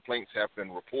non-payment complaints have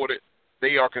been reported.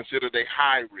 They are considered a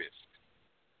high risk.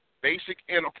 Basic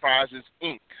Enterprises,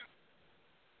 Inc.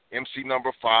 MC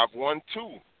number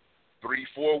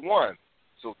 512-341.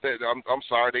 So I'm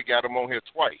sorry, they got them on here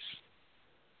twice.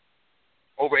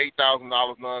 Over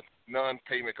 $8,000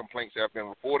 non-payment complaints have been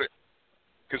reported.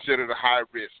 Considered a high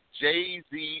risk.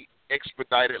 JZ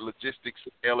Expedited Logistics,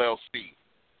 LLC.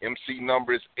 MC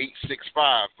number is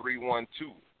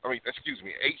 865-319.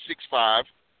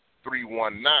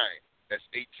 That's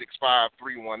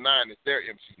 865-319 is their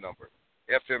MC number.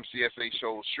 FMCSA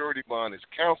shows surety bond is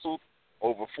canceled.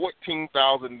 Over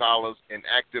 $14,000 in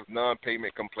active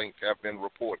non-payment complaints have been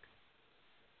reported.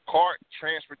 CART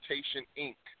Transportation,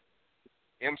 Inc.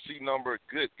 MC number,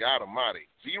 good God Almighty,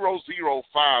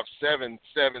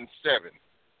 005777.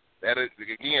 That is,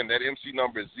 again, that MC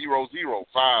number is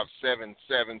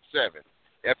 005777.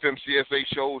 FMCSA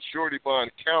shows surety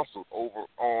bond canceled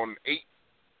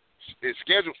it's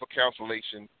scheduled for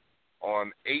cancellation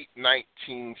on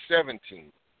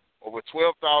 8/19/17. Over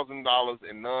 $12,000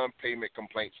 in non-payment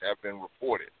complaints have been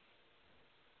reported.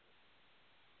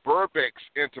 Burbex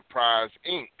Enterprise,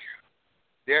 Inc.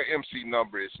 Their MC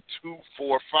number is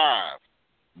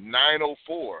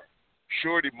 245904.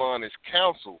 Surety bond is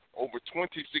canceled. Over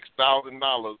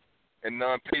 $26,000 in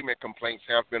non-payment complaints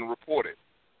have been reported.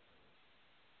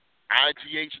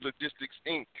 IGH Logistics,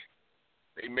 Inc.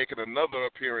 They make it another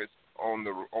appearance on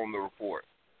the report.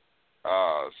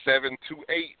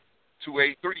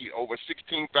 728-283. Over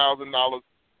 $16,000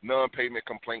 non-payment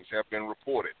complaints have been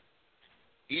reported.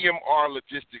 EMR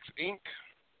Logistics, Inc.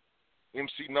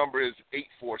 MC number is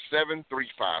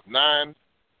 847-359.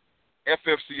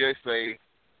 FFCSA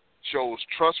shows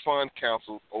trust fund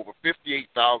canceled. Over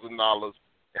 $58,000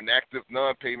 in active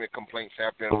non-payment complaints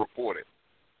have been reported.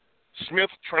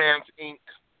 Smith Trans, Inc.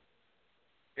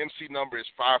 MC number is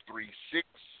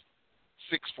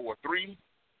 536643.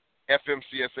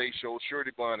 FMCSA shows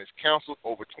surety bond is canceled.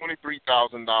 Over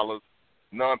 $23,000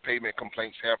 non-payment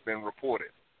complaints have been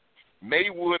reported.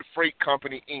 Maywood Freight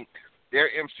Company, Inc. Their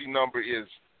MC number is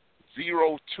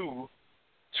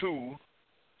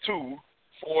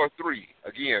 022243.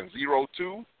 Again,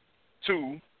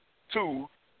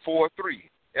 022243.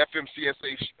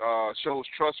 FMCSA shows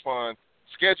trust fund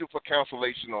scheduled for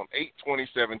cancellation on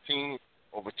 8/20/17.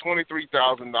 Over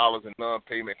 $23,000 in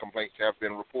non-payment complaints have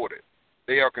been reported.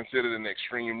 They are considered an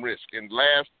extreme risk. And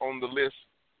last on the list,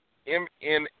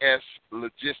 MNS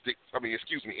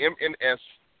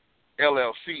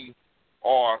LLC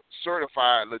are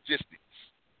certified logistics.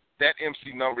 That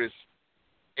MC number is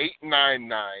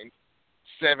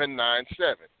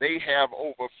 899797. They have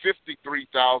over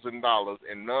 $53,000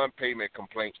 in non-payment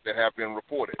complaints that have been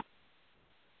reported.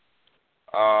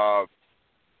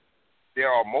 There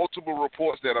are multiple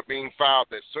reports that are being filed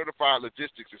that Certified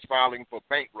Logistics is filing for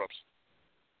bankruptcy.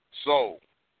 So,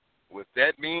 with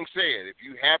that being said, if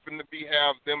you happen to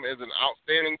have them as an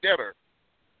outstanding debtor,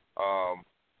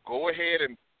 go ahead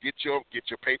and get your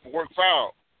paperwork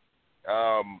filed.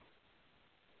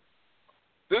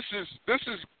 This is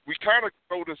we kind of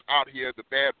throw this out here, the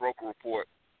Bad Broker Report,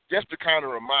 just to kind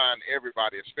of remind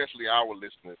everybody, especially our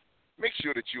listeners, make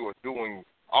sure that you are doing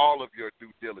all of your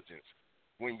due diligence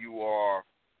when you are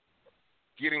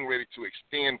getting ready to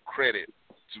extend credit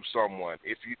to someone.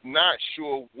 If you're not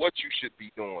sure what you should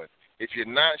be doing, if you're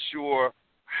not sure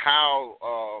how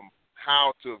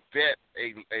to vet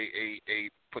a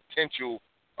potential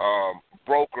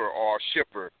broker or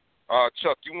shipper,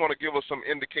 Chuck, you want to give us some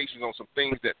indications on some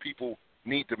things that people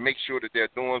need to make sure that they're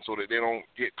doing so that they don't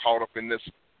get caught up in this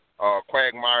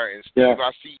quagmire. And Steve,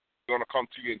 I see you're going to come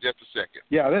to you in just a second.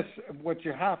 Yeah, that's what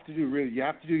you have to do, really. You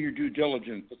have to do your due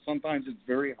diligence, but sometimes it's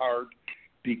very hard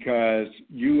because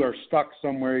you are stuck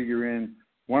somewhere. You're in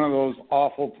one of those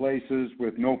awful places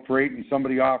with no freight and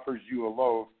somebody offers you a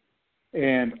load.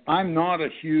 And I'm not a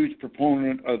huge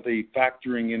proponent of the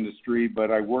factoring industry, but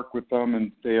I work with them,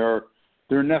 and they're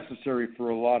necessary for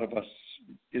a lot of us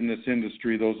in this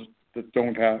industry, those that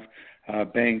don't have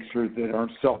banks or that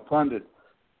aren't self-funded.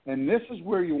 And this is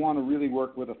where you want to really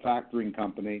work with a factoring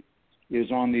company,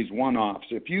 is on these one-offs.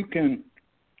 If you can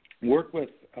work with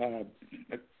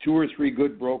 2 or 3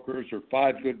 good brokers or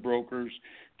 5 good brokers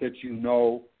that you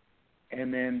know,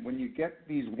 and then when you get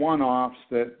these one-offs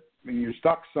that when you're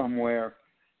stuck somewhere,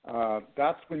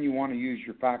 that's when you want to use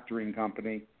your factoring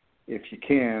company if you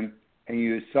can, and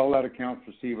you sell that accounts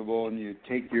receivable and you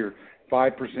take your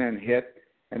 5% hit.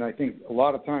 And I think a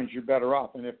lot of times you're better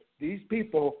off. And if these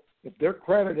people, if their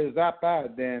credit is that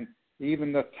bad, then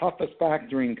even the toughest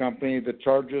factoring company that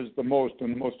charges the most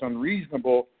and the most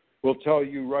unreasonable will tell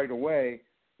you right away,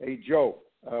 hey, Joe,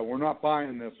 we're not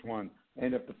buying this one.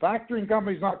 And if the factoring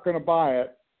company's not going to buy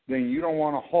it, then you don't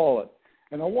want to haul it.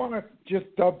 And I want to just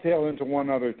dovetail into one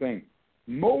other thing.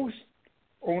 Most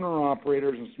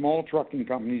owner-operators and small trucking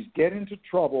companies get into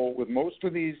trouble with most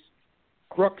of these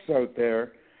crooks out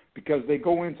there because they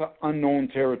go into unknown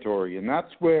territory. And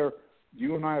that's where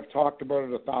you and I have talked about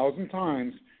it 1,000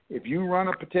 times. If you run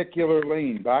a particular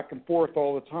lane back and forth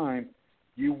all the time,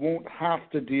 you won't have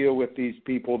to deal with these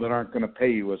people that aren't going to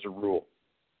pay you as a rule.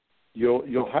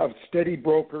 You'll have steady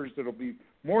brokers that will be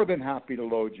more than happy to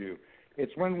load you.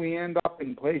 It's when we end up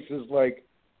in places like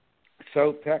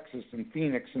South Texas and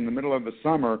Phoenix in the middle of the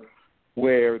summer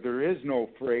where there is no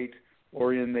freight,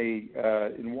 or in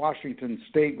Washington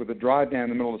State with a dry down in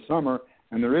the middle of summer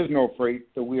and there is no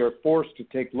freight, that we are forced to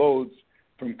take loads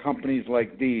from companies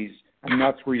like these, and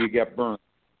that's where you get burned.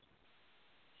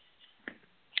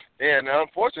 And the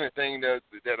unfortunate thing that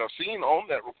I've seen on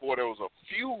that report, there was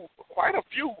quite a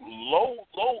few low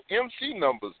MC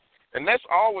numbers. And that's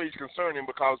always concerning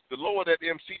because the lower that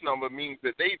MC number means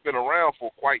that they've been around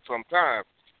for quite some time.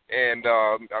 And,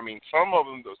 some of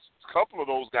them, a couple of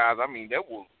those guys, they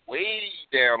were way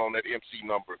down on that MC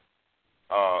number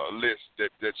list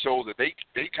that shows that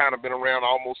they kind of been around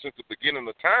almost since the beginning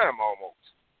of time almost.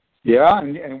 Yeah,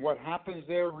 and what happens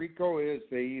there, Rico, is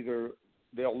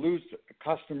they'll lose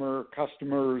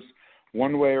customers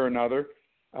one way or another.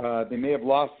 They may have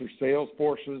lost their sales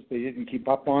forces. They didn't keep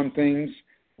up on things.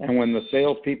 And when the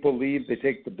salespeople leave, they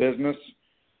take the business,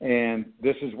 and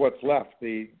this is what's left.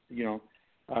 And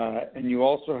you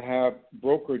also have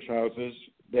brokerage houses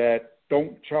that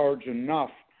don't charge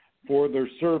enough for their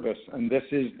service, and this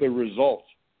is the result.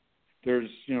 There's,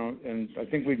 and I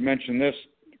think we've mentioned this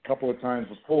a couple of times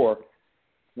before,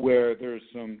 where there's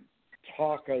some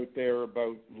talk out there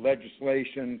about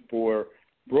legislation for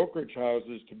brokerage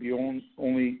houses to be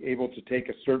only able to take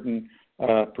a certain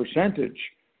percentage.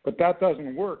 But that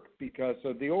doesn't work because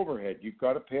of the overhead. You've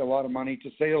got to pay a lot of money to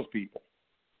salespeople.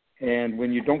 And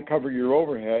when you don't cover your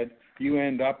overhead, you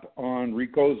end up on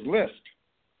Rico's list.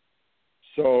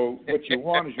 So what you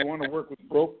want is you want to work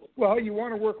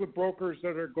with brokers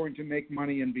that are going to make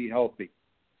money and be healthy.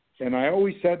 And I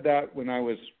always said that when I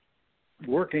was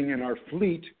working in our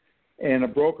fleet and a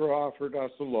broker offered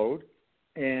us a load,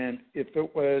 and if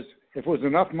it was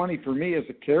enough money for me as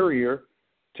a carrier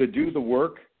to do the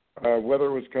work, whether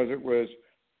it was because it was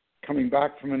coming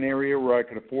back from an area where I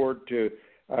could afford to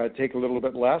take a little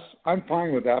bit less, I'm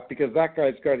fine with that because that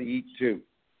guy's got to eat too.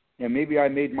 And maybe I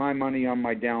made my money on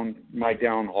my down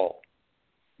haul.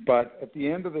 But at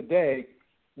the end of the day,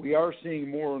 we are seeing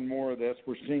more and more of this.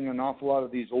 We're seeing an awful lot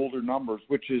of these older numbers,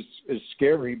 which is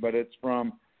scary, but it's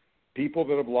from people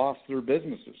that have lost their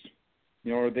businesses,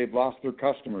 or they've lost their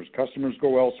customers. Customers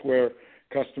go elsewhere.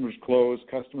 Customers close.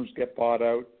 Customers get bought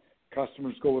out.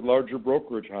 Customers go with larger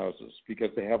brokerage houses because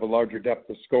they have a larger depth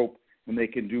of scope and they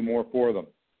can do more for them.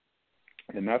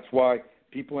 And that's why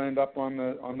people end up on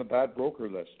the bad broker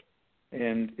list.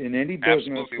 And in any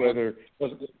business,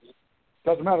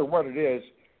 doesn't matter what it is,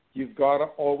 you've got to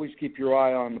always keep your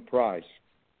eye on the prize.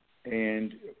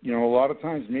 And, a lot of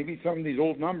times maybe some of these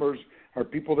old numbers are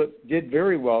people that did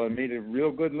very well and made a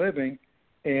real good living,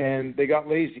 and they got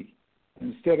lazy.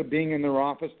 Instead of being in their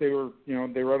office, they were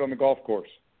out on the golf course.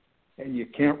 And you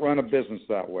can't run a business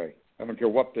that way. I don't care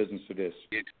what business it is.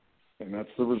 And that's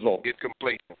the result. Get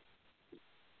complacent.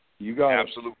 You got it.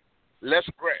 Absolutely. Let's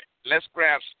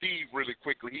grab Steve really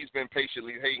quickly. He's been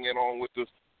patiently hanging on with us.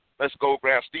 Let's go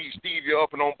grab Steve. Steve, you're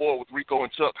up and on board with Rico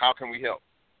and Chuck. How can we help?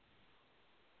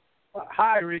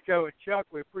 Hi, Rico and Chuck.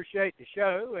 We appreciate the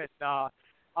show. And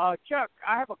Chuck,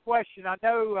 I have a question. I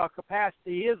know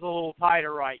capacity is a little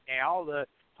tighter right now. It's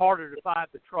harder to find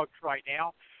the trucks right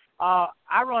now.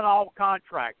 I run all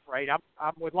contract freight.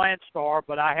 I'm with Landstar,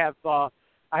 but I have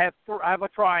a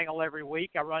triangle every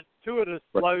week. I run 2 of the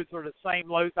loads are the same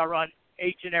loads I run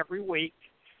each and every week.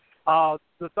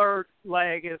 The third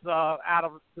leg is out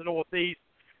of the Northeast,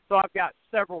 so I've got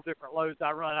several different loads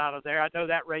I run out of there. I know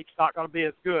that rate's not going to be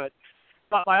as good,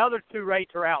 but my other 2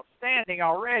 rates are outstanding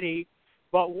already.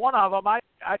 But one of them,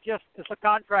 it's a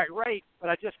contract rate, but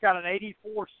I just got an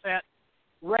 84-cent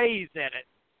raise in it.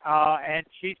 And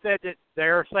she said that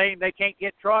they're saying they can't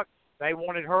get trucks. They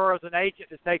wanted her as an agent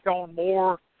to take on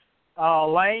more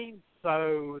lanes.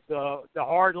 So the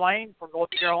hard lane from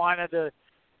North Carolina to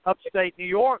upstate New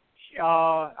York,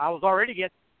 I was already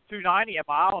getting $2.90 a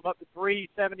mile. I'm up to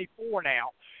 $3.74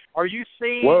 now. Are you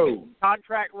seeing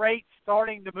contract rates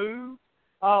starting to move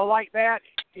like that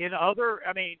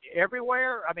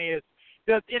everywhere?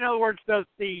 In other words, does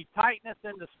the tightness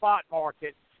in the spot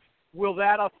market, will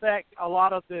that affect a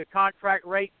lot of the contract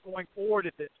rates going forward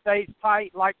if it stays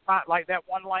tight like that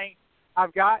one lane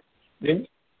I've got?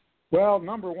 Well,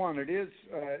 number one, it is.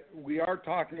 We are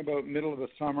talking about middle of the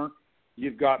summer.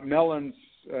 You've got melons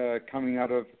coming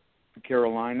out of the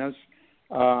Carolinas.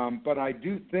 But I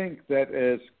do think that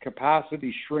as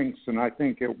capacity shrinks, and I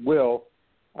think it will,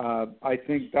 I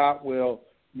think that will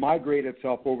migrate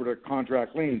itself over to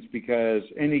contract lanes, because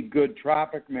any good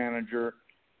traffic manager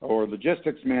or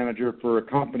logistics manager for a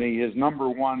company, his number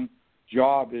one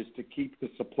job is to keep the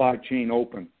supply chain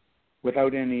open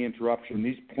without any interruption.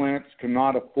 These plants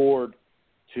cannot afford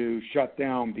to shut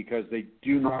down because they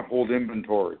do not hold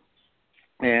inventory.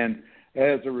 And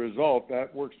as a result,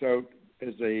 that works out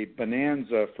as a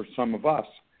bonanza for some of us,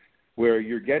 where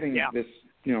you're getting this,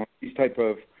 these type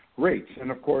of rates.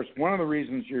 And of course, one of the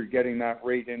reasons you're getting that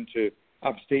rate into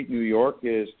upstate New York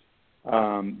is,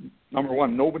 number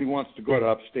one, nobody wants to go to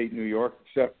upstate New York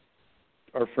except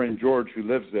our friend George, who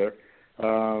lives there,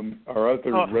 our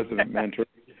other resident mentor.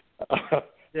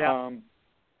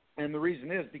 And the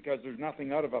reason is because there's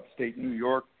nothing out of upstate New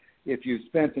York. If you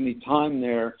spent any time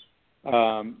there,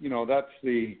 that's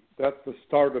the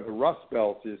start of the Rust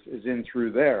Belt is in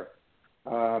through there.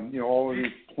 All of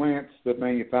these plants that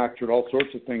manufactured all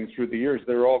sorts of things through the years,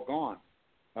 they're all gone.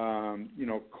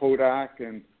 Kodak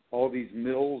and all these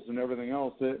mills and everything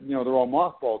else, they're all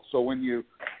mothballed. So when you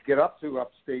get up to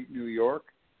upstate New York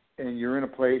and you're in a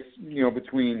place,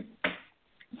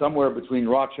 somewhere between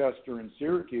Rochester and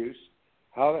Syracuse,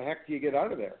 how the heck do you get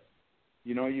out of there?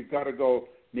 You've got to go.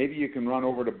 Maybe you can run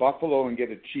over to Buffalo and get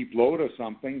a cheap load of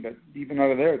something, but even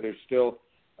out of there's still,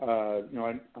 I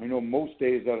know most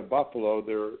days out of Buffalo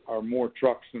there are more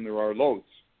trucks than there are loads.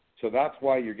 So that's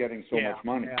why you're getting so much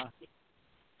money. And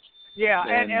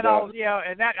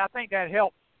that I think that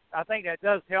helps. I think that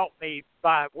does help me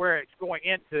by where it's going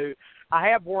into. I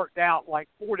have worked out like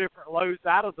 4 different loads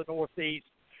out of the Northeast.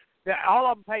 All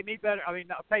of them pay me better. I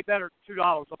pay better $2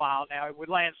 a mile now with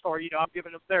Landstar. I'm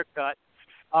giving them their cut.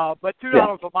 But $2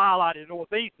 a mile out of the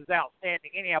Northeast is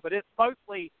outstanding anyhow. But it's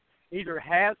mostly either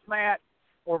hazmat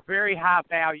or very high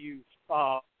value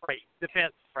freight,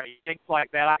 defense freight, things like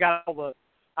that. I got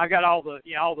all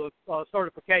the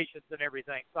certifications and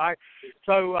everything. I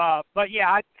do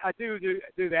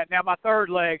that. Now my third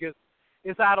leg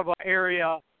is out of an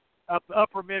area of the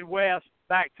upper Midwest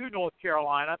back to North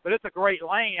Carolina, but it's a great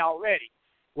lane already.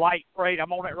 Light freight.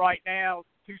 I'm on it right now,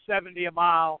 $2.70 a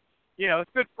mile.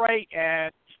 It's good freight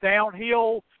and it's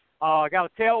downhill. I got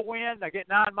a tailwind. I get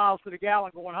 9 miles to the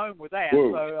gallon going home with that.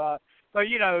 Whoa.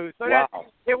 That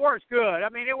it works good.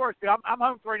 It works good. I'm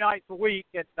home 3 nights a week,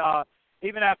 and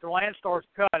even after Landstar's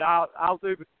cut, I'll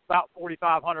do about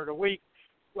 $4,500 a week,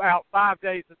 out 5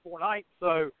 days and 4 nights.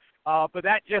 So, but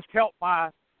that just helped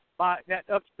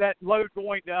that load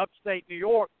going to upstate New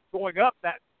York going up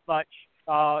that much.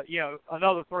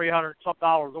 Another $300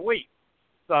 some a week.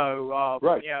 So,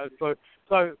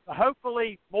 so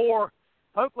hopefully more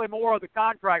of the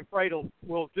contract freight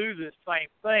will do this same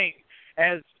thing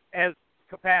as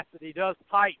capacity does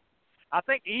tighten. I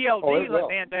think the ELD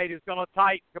mandate is going to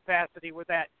tighten capacity with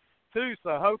that too.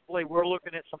 So hopefully we're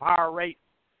looking at some higher rates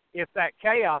if that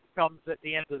chaos comes at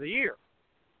the end of the year.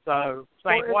 So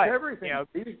same way. Everything.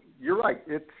 You're right.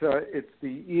 It's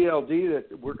the ELD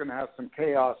that we're going to have some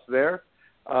chaos there.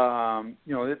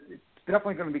 It's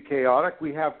definitely going to be chaotic.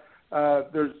 We have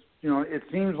it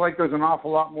seems like there's an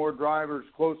awful lot more drivers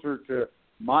closer to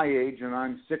my age, and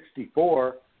I'm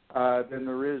 64, than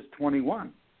there is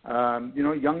 21.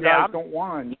 Young guys don't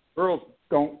want to, girls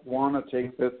don't want to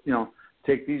take this,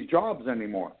 take these jobs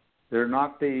anymore. They're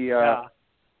not the,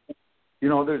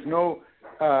 there's no,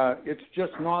 it's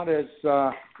just not as,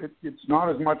 it's not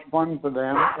as much fun for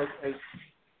them as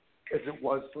it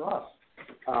was for us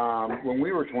when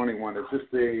we were 21. It's just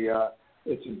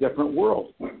it's a different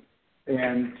world.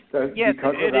 And yes,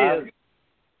 because it of that, is.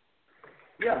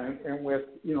 Yeah, and with,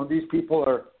 these people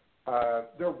are,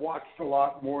 they're watched a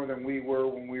lot more than we were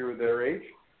when we were their age.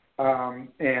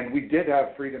 And we did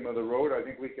have freedom of the road. I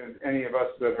think any of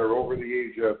us that are over the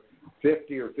age of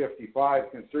 50 or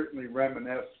 55 can certainly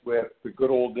reminisce with the good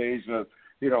old days of,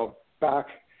 back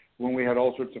when we had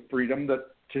all sorts of freedom that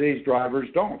today's drivers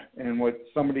don't. And what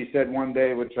somebody said one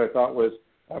day, which I thought was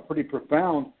pretty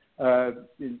profound,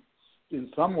 in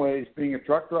some ways, being a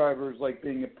truck driver is like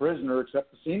being a prisoner,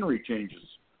 except the scenery changes.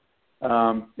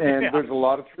 There's a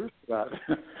lot of truth to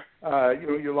that.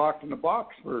 You're locked in a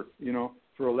box for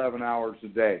 11 hours a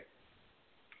day.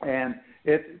 And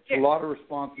it's a lot of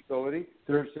responsibility.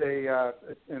 There's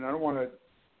and I don't want to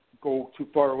go too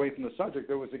far away from the subject,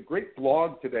 there was a great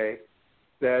blog today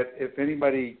that if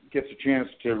anybody gets a chance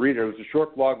to read it was a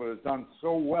short blog, but it was done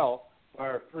so well by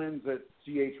our friends at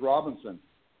C.H. Robinson.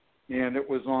 And it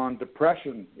was on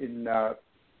depression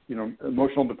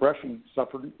emotional depression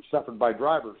suffered by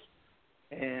drivers.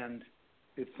 And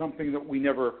it's something that we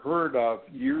never heard of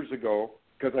years ago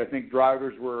because I think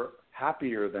drivers were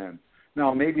happier then.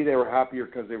 Now, maybe they were happier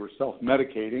because they were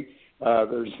self-medicating. That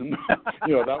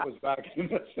was back in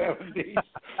the 70s.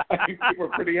 I think they were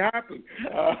pretty happy.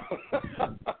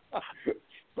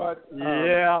 But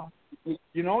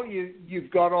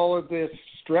you've got all of this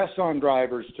stress on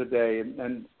drivers today,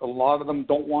 and a lot of them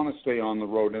don't want to stay on the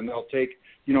road, and they'll take,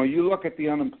 you look at the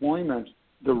unemployment,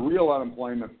 the real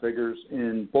unemployment figures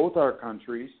in both our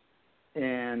countries,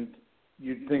 and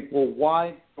you'd think, well,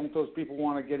 why don't those people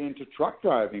want to get into truck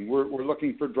driving? We're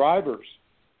looking for drivers,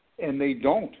 and they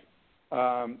don't.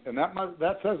 And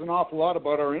that says an awful lot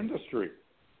about our industry,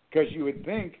 because you would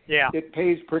think it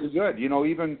pays pretty good.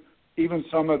 Even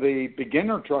some of the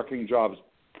beginner trucking jobs,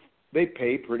 they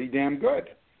pay pretty damn good.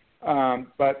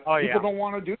 But people don't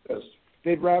want to do this.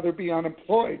 They'd rather be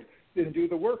unemployed than do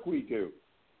the work we do.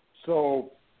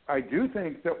 So I do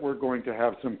think that we're going to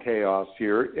have some chaos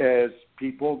here as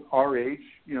people our age,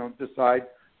 decide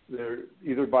they're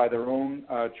either by their own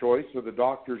choice or the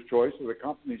doctor's choice or the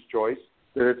company's choice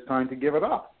that it's time to give it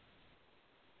up.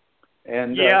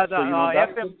 And go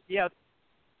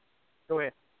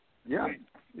ahead. Yeah.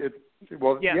 They're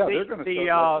going to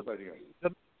start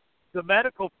the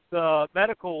medical the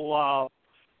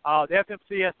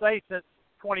FMCSA since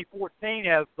 2014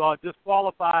 have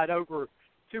disqualified over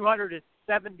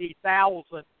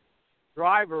 270,000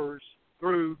 drivers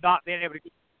through not being able to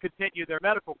continue their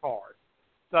medical card.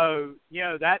 So,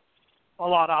 that's a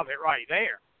lot of it right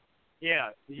there.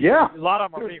 Yeah. A lot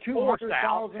of them are being forced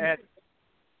out.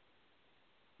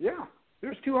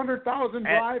 There's 200,000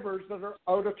 drivers that are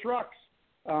out of trucks.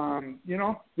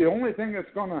 The only thing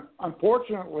that's going to,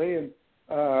 unfortunately, and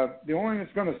the only thing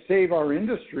that's going to save our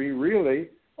industry really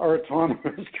are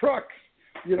autonomous trucks.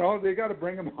 They got to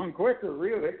bring them on quicker,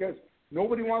 really, because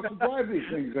nobody wants to drive these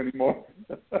things anymore.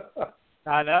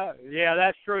 I know. Yeah,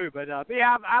 that's true. But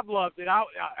I've loved it.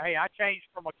 I changed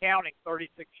from accounting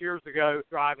 36 years ago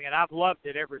driving, and I've loved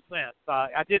it ever since.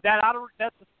 I did that out of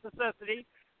necessity.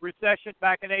 Recession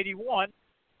back in '81.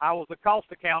 I was a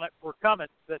cost accountant for Cummins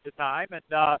at the time, and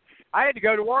I had to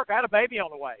go to work. I had a baby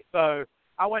on the way, so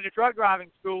I went to truck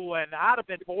driving school, and I'd have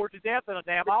been bored to death in a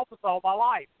damn office all my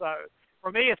life. So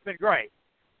for me, it's been great,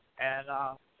 and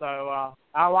so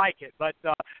I like it. But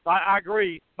I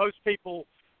agree, most people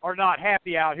are not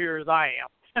happy out here as I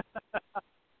am.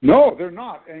 No, they're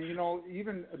not. And,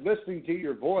 even listening to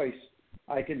your voice,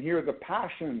 I can hear the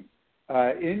passion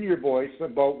in your voice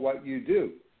about what you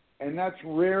do. And that's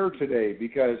rare today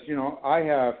because, I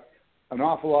have an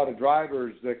awful lot of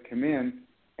drivers that come in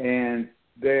and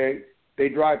they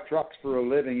drive trucks for a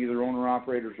living, either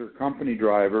owner-operators or company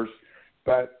drivers,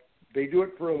 but they do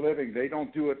it for a living. They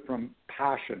don't do it from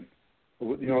passion.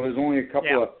 There's only a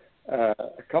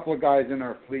couple of guys in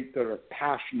our fleet that are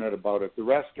passionate about it. The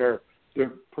rest they're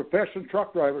professional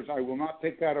truck drivers. I will not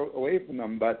take that away from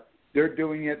them, but they're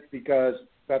doing it because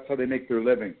that's how they make their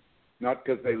living, not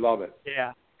because they love it.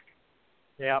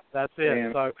 Yeah, that's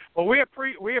it. We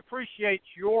appreciate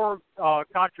your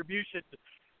contribution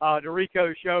to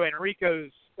Rico's show and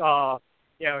Rico's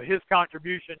his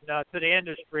contribution to the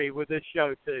industry with this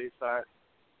show too. So.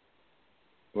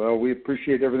 Well, we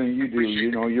appreciate everything you do.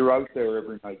 You're out there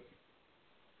every night.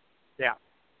 Yeah.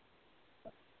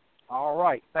 All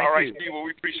right. Thank you. Steve. Well,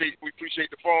 we appreciate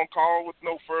the phone call. With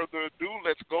no further ado,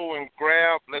 let's go and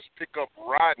let's pick up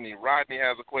Rodney. Rodney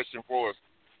has a question for us.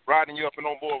 riding you up and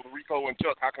on board with Rico and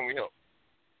Chuck. How can we help?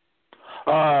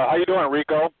 How you doing,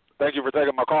 Rico? Thank you for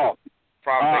taking my call.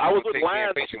 I was with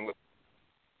Landstar.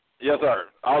 Yes, sir.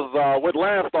 I was with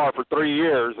Landstar for 3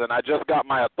 years, and I just got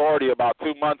my authority about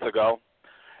 2 months ago.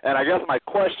 And I guess my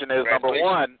question is, number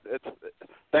one,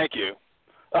 thank you.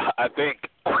 I think.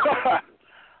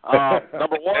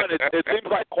 Number one, it seems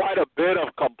like quite a bit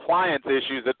of compliance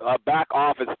issues, back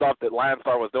office stuff that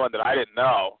Landstar was doing that I didn't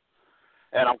know.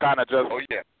 And I'm kind of just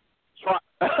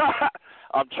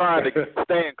I'm trying to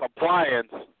stay in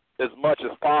compliance as much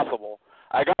as possible.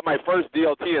 I got my first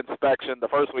DOT inspection the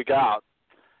first week out,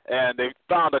 and they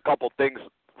found a couple things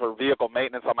for vehicle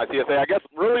maintenance on my CSA. I guess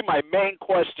really my main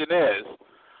question is,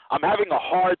 I'm having a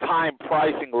hard time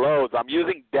pricing loads. I'm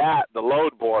using DAT, the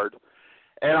load board,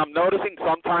 and I'm noticing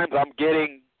sometimes I'm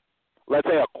getting, let's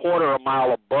say, a quarter a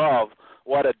mile above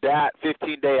what a DAT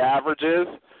 15-day average is,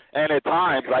 and at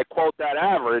times I quote that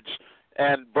average,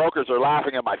 and brokers are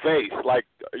laughing in my face like,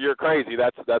 you're crazy,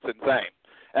 that's insane.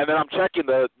 And then I'm checking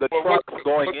the trucks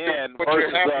going in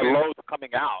versus the loads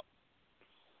coming out.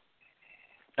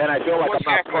 And I feel like I'm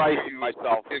not pricing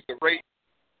myself. Is the rate,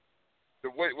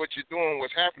 what you're doing,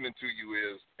 what's happening to you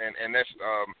is, and that's,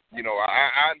 I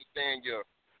understand your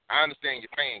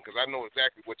pain because I know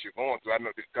exactly what you're going through. I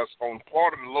know because on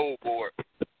part of the load board,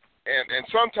 and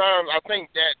sometimes I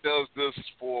think that does this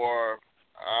for,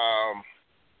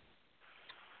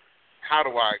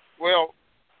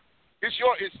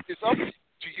 it's up to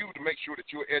you to make sure that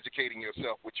you're educating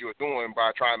yourself what you're doing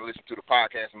by trying to listen to the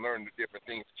podcast and learn the different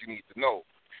things that you need to know.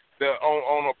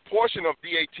 On a portion of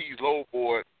DAT's load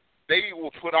board, they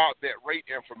will put out that rate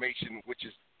information, which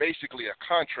is basically a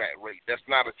contract rate. That's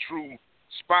not a true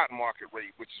spot market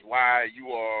rate, which is why you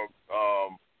are,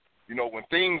 when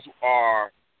things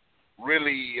are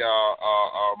really a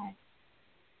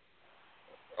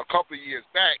couple of years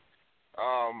back,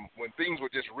 when things were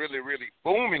just really, really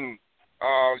booming,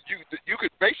 you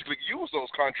could basically use those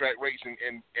contract rates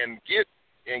and get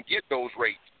those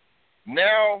rates.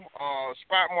 Now,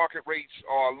 spot market rates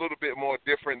are a little bit more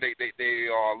different. They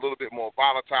are a little bit more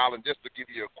volatile. And just to give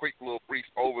you a quick little brief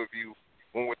overview,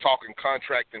 when we're talking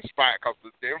contract and spot, because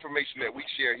the information that we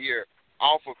share here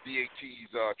off of DAT's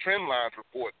trend lines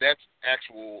report, that's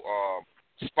actual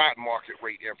spot market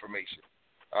rate information.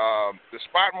 The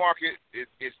spot market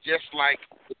is just like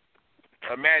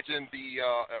imagine the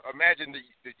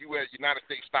U.S. United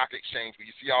States Stock Exchange, where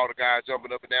you see all the guys jumping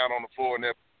up and down on the floor and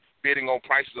they're bidding on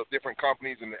prices of different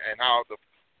companies and how the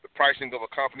pricing of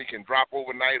a company can drop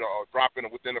overnight or drop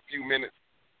within a few minutes.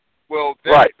 Well,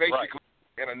 that's basically,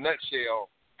 in a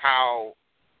nutshell, how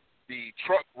the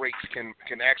truck rates can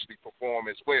actually perform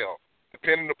as well.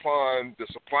 Depending upon the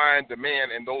supply and demand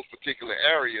in those particular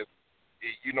areas,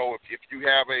 if you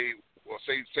have say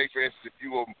for instance, if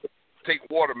you take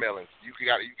watermelons, you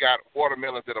got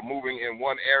watermelons that are moving in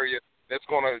one area they're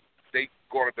going to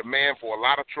demand for a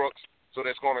lot of trucks. So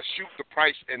that's going to shoot the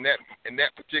price in that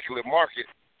particular market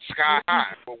sky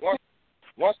high. But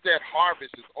once that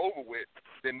harvest is over with,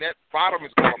 then that bottom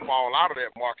is going to fall out of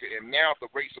that market, and now the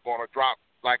rates are going to drop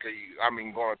like a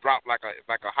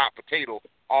hot potato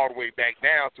all the way back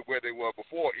down to where they were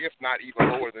before, if not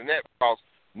even lower than that, because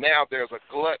now there's a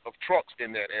glut of trucks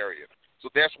in that area.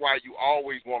 So that's why you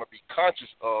always want to be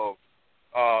conscious of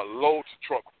load to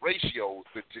truck ratios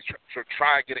to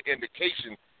try and get an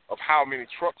indication of how many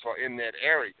trucks are in that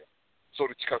area. So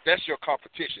because that's your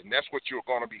competition. That's what you're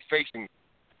going to be facing.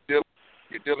 You're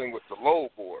dealing with the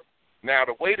load board. Now,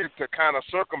 the way to kind of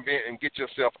circumvent and get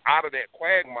yourself out of that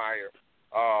quagmire,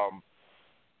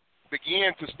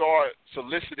 begin to start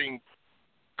soliciting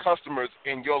customers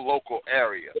in your local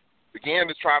area. Begin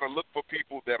to try to look for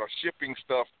people that are shipping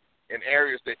stuff in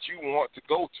areas that you want to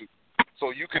go to.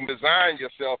 So you can design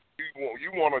yourself.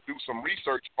 You want to do some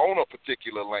research on a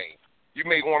particular lane. You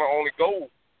may want to only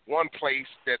go one place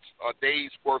that's a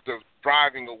day's worth of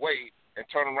driving away and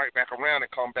turn right back around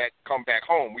and come back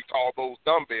home. We call those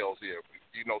dumbbells here.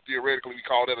 Theoretically, we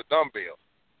call that a dumbbell.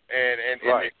 And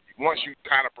once you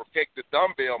kind of perfect the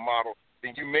dumbbell model,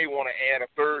 then you may want to add a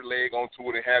third leg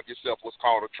onto it and have yourself what's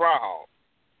called a tri-haul.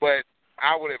 But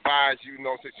I would advise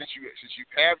since you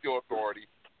have your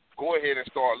authority, go ahead and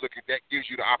start looking. That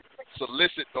gives you the opportunity to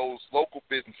solicit those local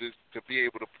businesses to be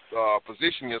able to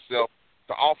position yourself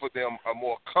to offer them a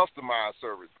more customized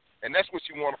service. And that's what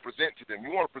you want to present to them.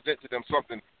 You want to present to them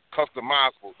something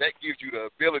customizable. That gives you the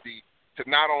ability to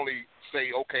not only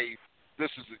say, okay,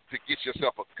 this is to get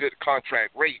yourself a good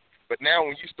contract rate, but now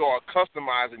when you start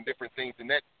customizing different things, and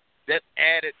that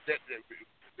added, the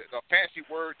fancy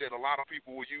word that a lot of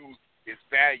people will use is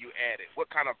value added. What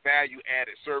kind of value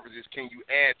added services can you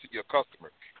add to your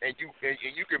customer? and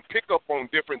you can pick up on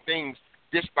different things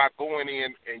just by going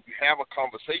in and you have a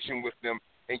conversation with them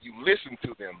and you listen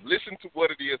to them. Listen to what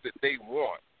it is that they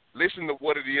want. Listen to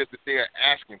what it is that they are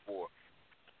asking for.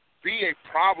 Be a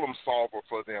problem solver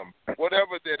for them.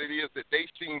 Whatever that it is that they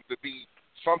seem to be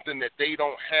something that they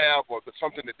don't have or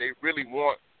something that they really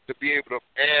want to be able to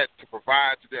add to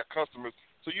provide to their customers.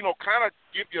 So, kind of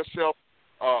give yourself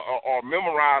or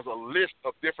memorize a list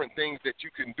of different things that you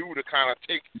can do to kind of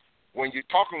take when you're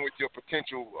talking with your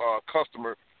potential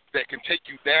customer that can take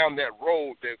you down that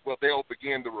road that they'll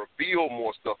begin to reveal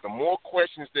more stuff. The more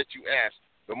questions that you ask,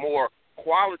 the more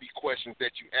quality questions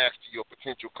that you ask to your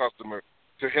potential customer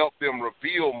to help them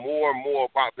reveal more and more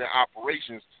about their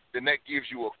operations, then that gives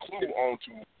you a clue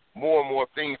onto more and more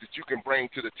things that you can bring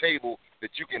to the table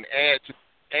that you can add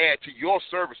to your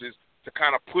services to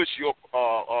kind of push your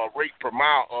rate per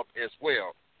mile up as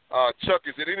well. Chuck,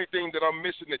 is there anything that I'm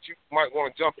missing that you might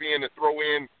want to jump in and throw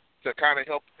in to kind of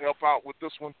help out with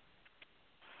this one?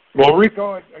 Well,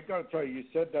 Rico, I got to tell you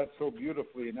said that so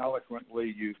beautifully and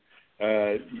eloquently. You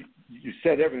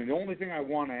said everything. The only thing I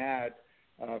want to add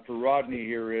for Rodney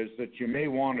here is that you may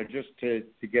want to just to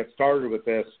get started with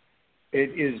this.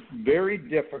 It is very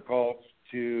difficult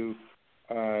to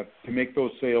make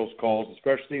those sales calls,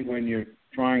 especially when you're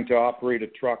trying to operate a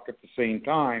truck at the same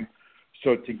time.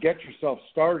 So to get yourself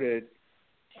started,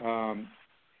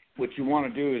 what you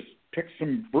want to do is pick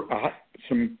some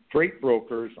freight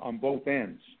brokers on both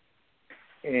ends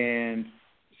and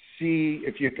see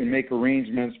if you can make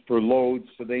arrangements for loads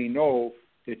so they know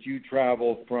that you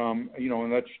travel from,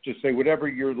 and let's just say whatever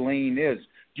your lane is.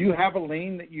 Do you have a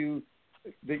lane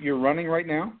that you're running right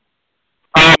now?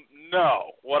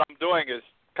 No. What I'm doing is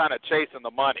kind of chasing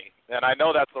the money, and I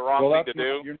know that's the wrong thing to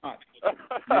do. You're not.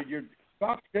 You're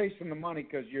stop chasing the money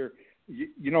because you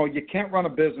can't run a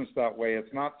business that way.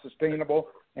 It's not sustainable,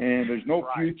 and there's no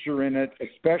future in it,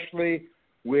 especially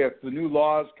with the new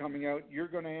laws coming out. You're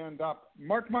going to end up,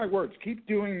 mark my words, keep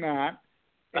doing that,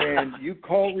 and you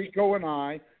call Rico and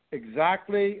I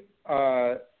exactly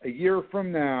a year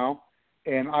from now,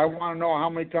 and I want to know how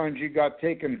many times you got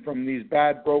taken from these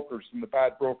bad brokers from the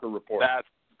bad broker report.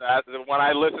 When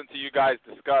I listened to you guys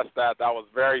discuss that was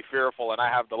very fearful, and I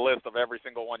have the list of every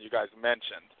single one you guys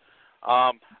mentioned.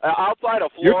 Outside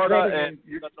of Florida and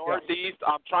the Northeast,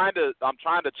 I'm trying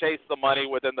to chase the money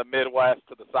within the Midwest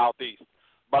to the Southeast.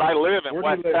 But I live in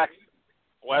West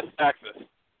Texas,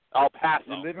 El Paso.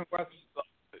 You live in West?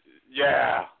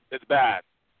 Yeah, it's bad,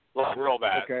 real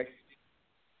bad. Okay.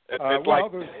 It's like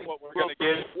what we're going to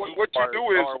get. What you do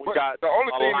is we got the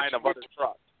only thing line of other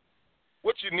trucks.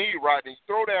 What you need, Rodney,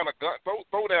 throw down a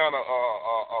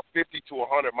 50 to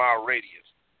 100 mile radius.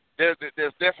 There's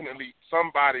definitely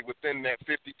somebody within that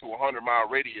 50 to 100 mile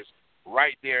radius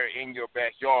right there in your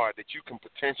backyard that you can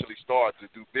potentially start to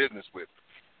do business with.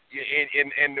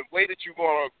 And the way that you're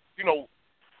going to,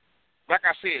 like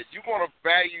I said, you're going to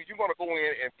go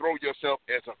in and throw yourself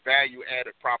as a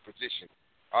value-added proposition.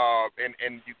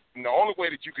 And the only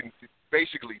way that you can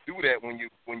basically do that when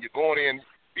you're going in,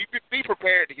 be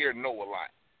prepared to hear no a lot.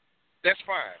 That's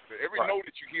fine. Every no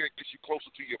that you hear gets you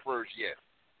closer to your first yes.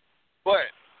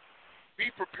 But be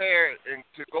prepared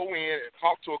to go in and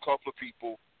talk to a couple of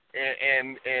people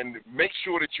and make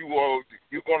sure that you're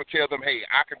going to tell them, hey,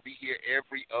 I can be here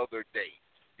every other day.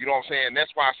 You know what I'm saying?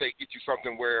 That's why I say get you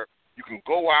something where you can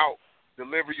go out,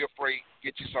 deliver your freight,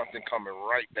 get you something coming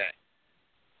right back.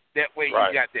 That way you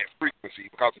got that frequency.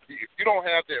 Because if you don't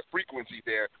have that frequency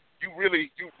there, you really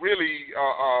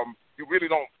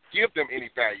don't give them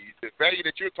any value. The value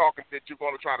that you're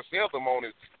going to try to sell them on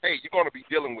is, hey, you're going to be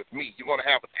dealing with me. You're going to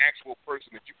have an actual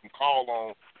person that you can call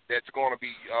on that's going to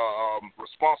be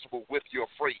responsible with your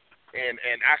freight. And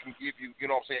I can give you,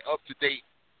 up to date.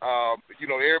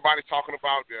 Everybody's talking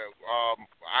about,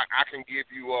 I can give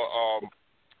you,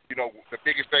 the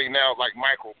biggest thing now is like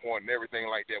MicroPoint and everything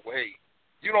like that. Well, hey,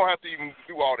 you don't have to even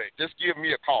do all that. Just give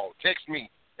me a call. Text me.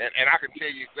 And I can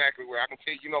tell you exactly where. I can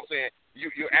tell you,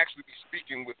 you'll actually be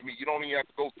speaking with me. You don't even have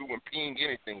to go through and ping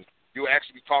anything. You'll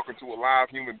actually be talking to a live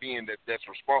human being that's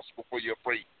responsible for your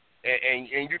freight. And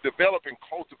you develop and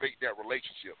cultivate that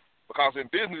relationship. Because in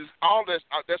business,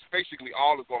 that's basically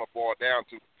all it's going to boil down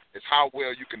to is how well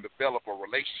you can develop a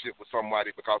relationship with somebody,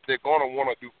 because they're going to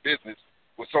want to do business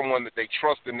with someone that they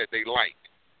trust and that they like.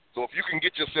 So if you can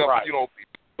get yourself,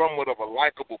 somewhat of a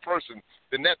likable person,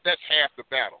 then that's half the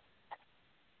battle.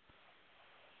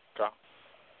 Okay.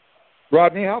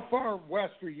 Rodney, how far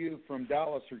west are you from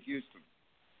Dallas or Houston?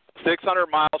 600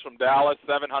 miles from Dallas,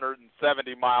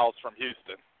 770 miles from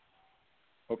Houston.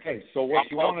 Okay, so what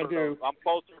you want to do... I'm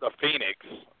closer to Phoenix.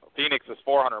 Phoenix is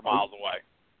 400 miles away.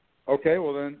 Okay,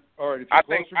 well then, all right. If I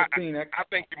you're think closer to Phoenix, I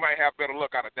think you might have better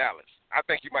luck out of Dallas. I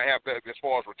think you might have better as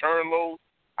far as return load.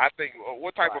 I think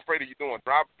what type of freight are you doing?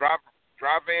 Drive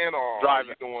van or are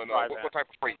you doing what type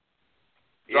of freight?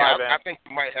 Yeah, I think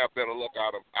you might have better luck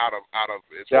out of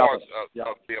as far as of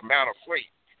the amount of freight,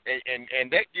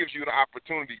 and that gives you the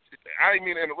opportunity. I didn't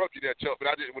mean to interrupt you there, Chuck,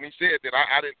 but when he said that,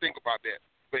 I didn't think about that.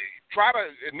 But try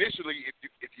to initially,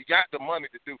 if you got the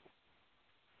money to do,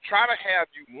 try to have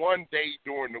you one day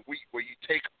during the week where you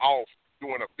take off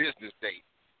during a business day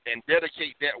and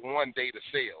dedicate that one day to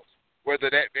sales. Whether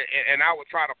that, and I would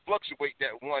try to fluctuate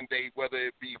that one day, whether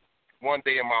it be one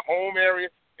day in my home area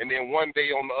and then one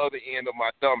day on the other end of my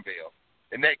dumbbell.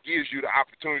 And that gives you the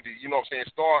opportunity, you know what I'm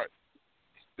saying, start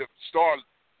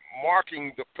marking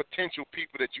the potential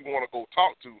people that you want to go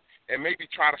talk to, and maybe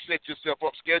try to set yourself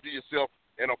up, schedule yourself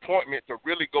an appointment to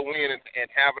really go in and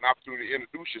have an opportunity to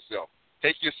introduce yourself.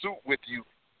 Take your suit with you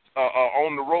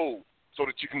on the road so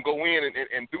that you can go in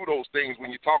and do those things when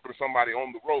you're talking to somebody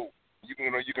on the road. You can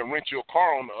rent your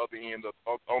car on the other end of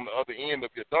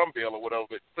your dumbbell or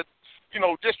whatever. But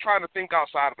just trying to think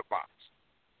outside of the box.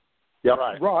 Yeah,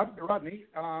 right. Rodney,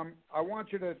 I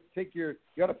want you to take you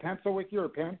got a pencil with you or a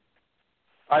pen?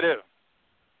 I do.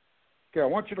 Okay, I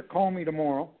want you to call me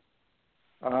tomorrow.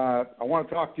 I want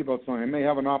to talk to you about something. I may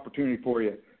have an opportunity for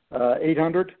you.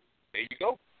 800. There you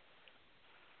go.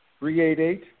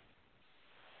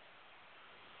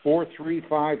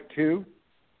 388-4352.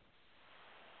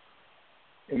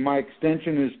 And my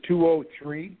extension is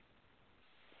 203.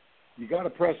 You got to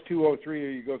press 203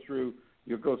 or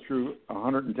you'll go through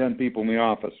 110 people in the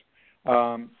office.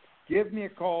 Give me a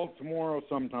call tomorrow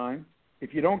sometime.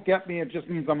 If you don't get me, it just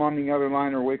means I'm on the other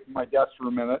line or away from my desk for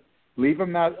a minute. Leave a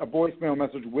voicemail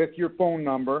message with your phone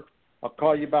number. I'll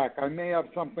call you back. I may have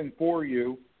something for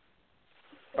you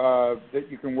that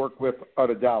you can work with out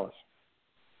of Dallas.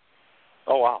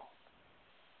 Oh, wow.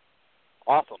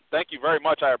 Awesome. Thank you very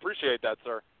much. I appreciate that,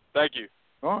 sir. Thank you.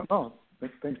 Oh, no.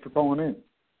 Thanks for calling in.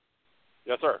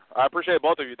 Yes, sir. I appreciate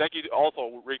both of you. Thank you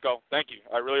also, Rico. Thank you.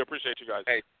 I really appreciate you guys.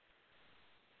 Hey,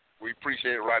 we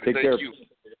appreciate it, Rodney. Thank you.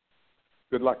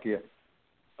 Good luck to you.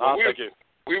 Thank you.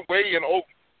 We're way in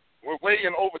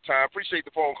overtime. Appreciate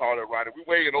the phone call there, Rodney. We're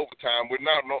way in overtime. We're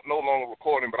no longer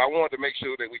recording, but I wanted to make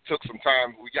sure that we took some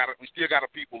time. We still got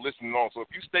people listening on. So if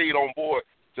you stayed on board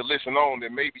to listen on,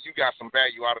 then maybe you got some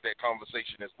value out of that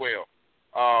conversation as well.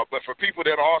 But for people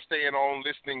that are staying on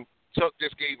listening, Chuck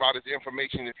just gave out his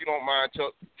information. If you don't mind,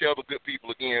 Chuck, tell the good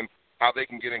people again how they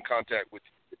can get in contact with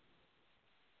you.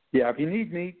 Yeah, if you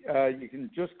need me, you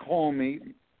can just call me.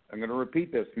 I'm going to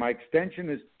repeat this. My extension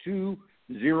is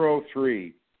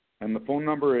 203, and the phone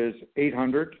number is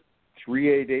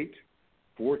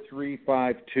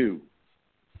 800-388-4352.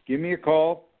 Give me a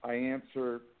call. I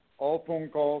answer all phone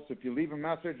calls. If you leave a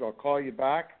message, I'll call you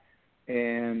back,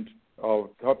 and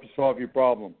I'll help you solve your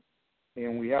problem.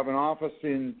 And we have an office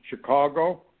in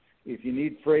Chicago. If you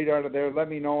need freight out of there, let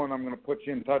me know, and I'm going to put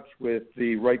you in touch with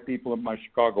the right people at my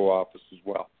Chicago office as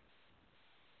well.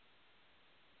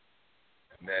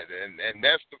 And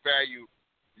that's the value,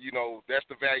 that's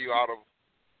the value out of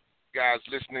guys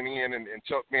listening in and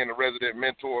Chuck being a resident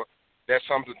mentor. That's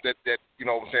something that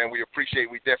we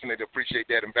appreciate. We definitely appreciate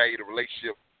that and value the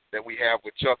relationship that we have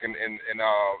with Chuck and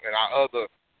our other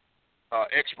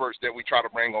experts that we try to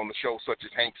bring on the show, such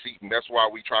as Hank Seaton. That's why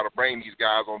we try to bring these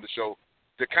guys on the show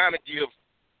to kind of give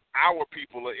our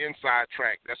people an inside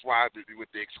track. That's why with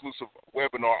the exclusive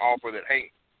webinar offer that Hank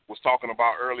was talking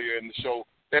about earlier in the show,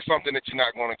 that's something that you're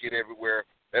not going to get everywhere.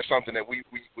 That's something that we're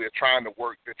trying to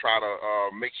work to try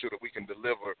to make sure that we can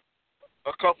deliver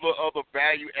a couple of other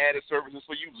value-added services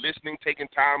for you listening, taking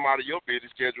time out of your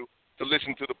busy schedule to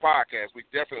listen to the podcast. We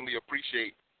definitely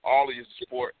appreciate all of your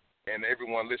support and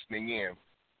everyone listening in.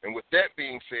 And with that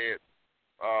being said,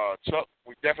 Chuck,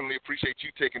 we definitely appreciate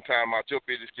you taking time out your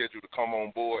busy schedule to come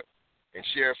on board and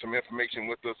share some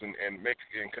information with us and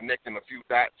connecting a few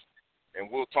dots. And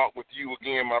we'll talk with you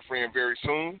again, my friend, very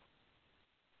soon.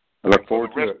 I look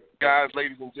forward to it. Guys,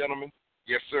 ladies and gentlemen,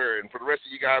 yes, sir. And for the rest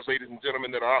of you guys, ladies and gentlemen,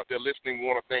 that are out there listening,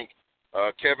 we want to thank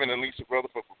Kevin and Lisa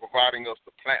Brother for providing us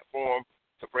the platform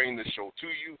to bring this show to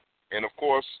you. And, of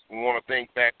course, we want to thank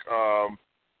back our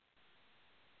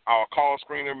call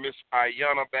screener, Miss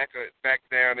Ayana, back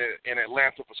down in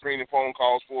Atlanta for screening phone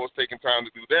calls for us, taking time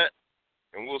to do that.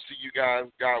 And we'll see you guys,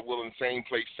 God willing, same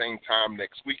place, same time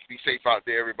next week. Be safe out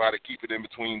there, everybody. Keep it in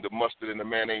between the mustard and the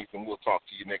mayonnaise, and we'll talk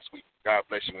to you next week. God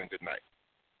bless you and good night.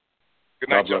 Good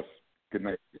night, God bless. Good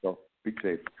night. Be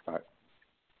safe. Bye.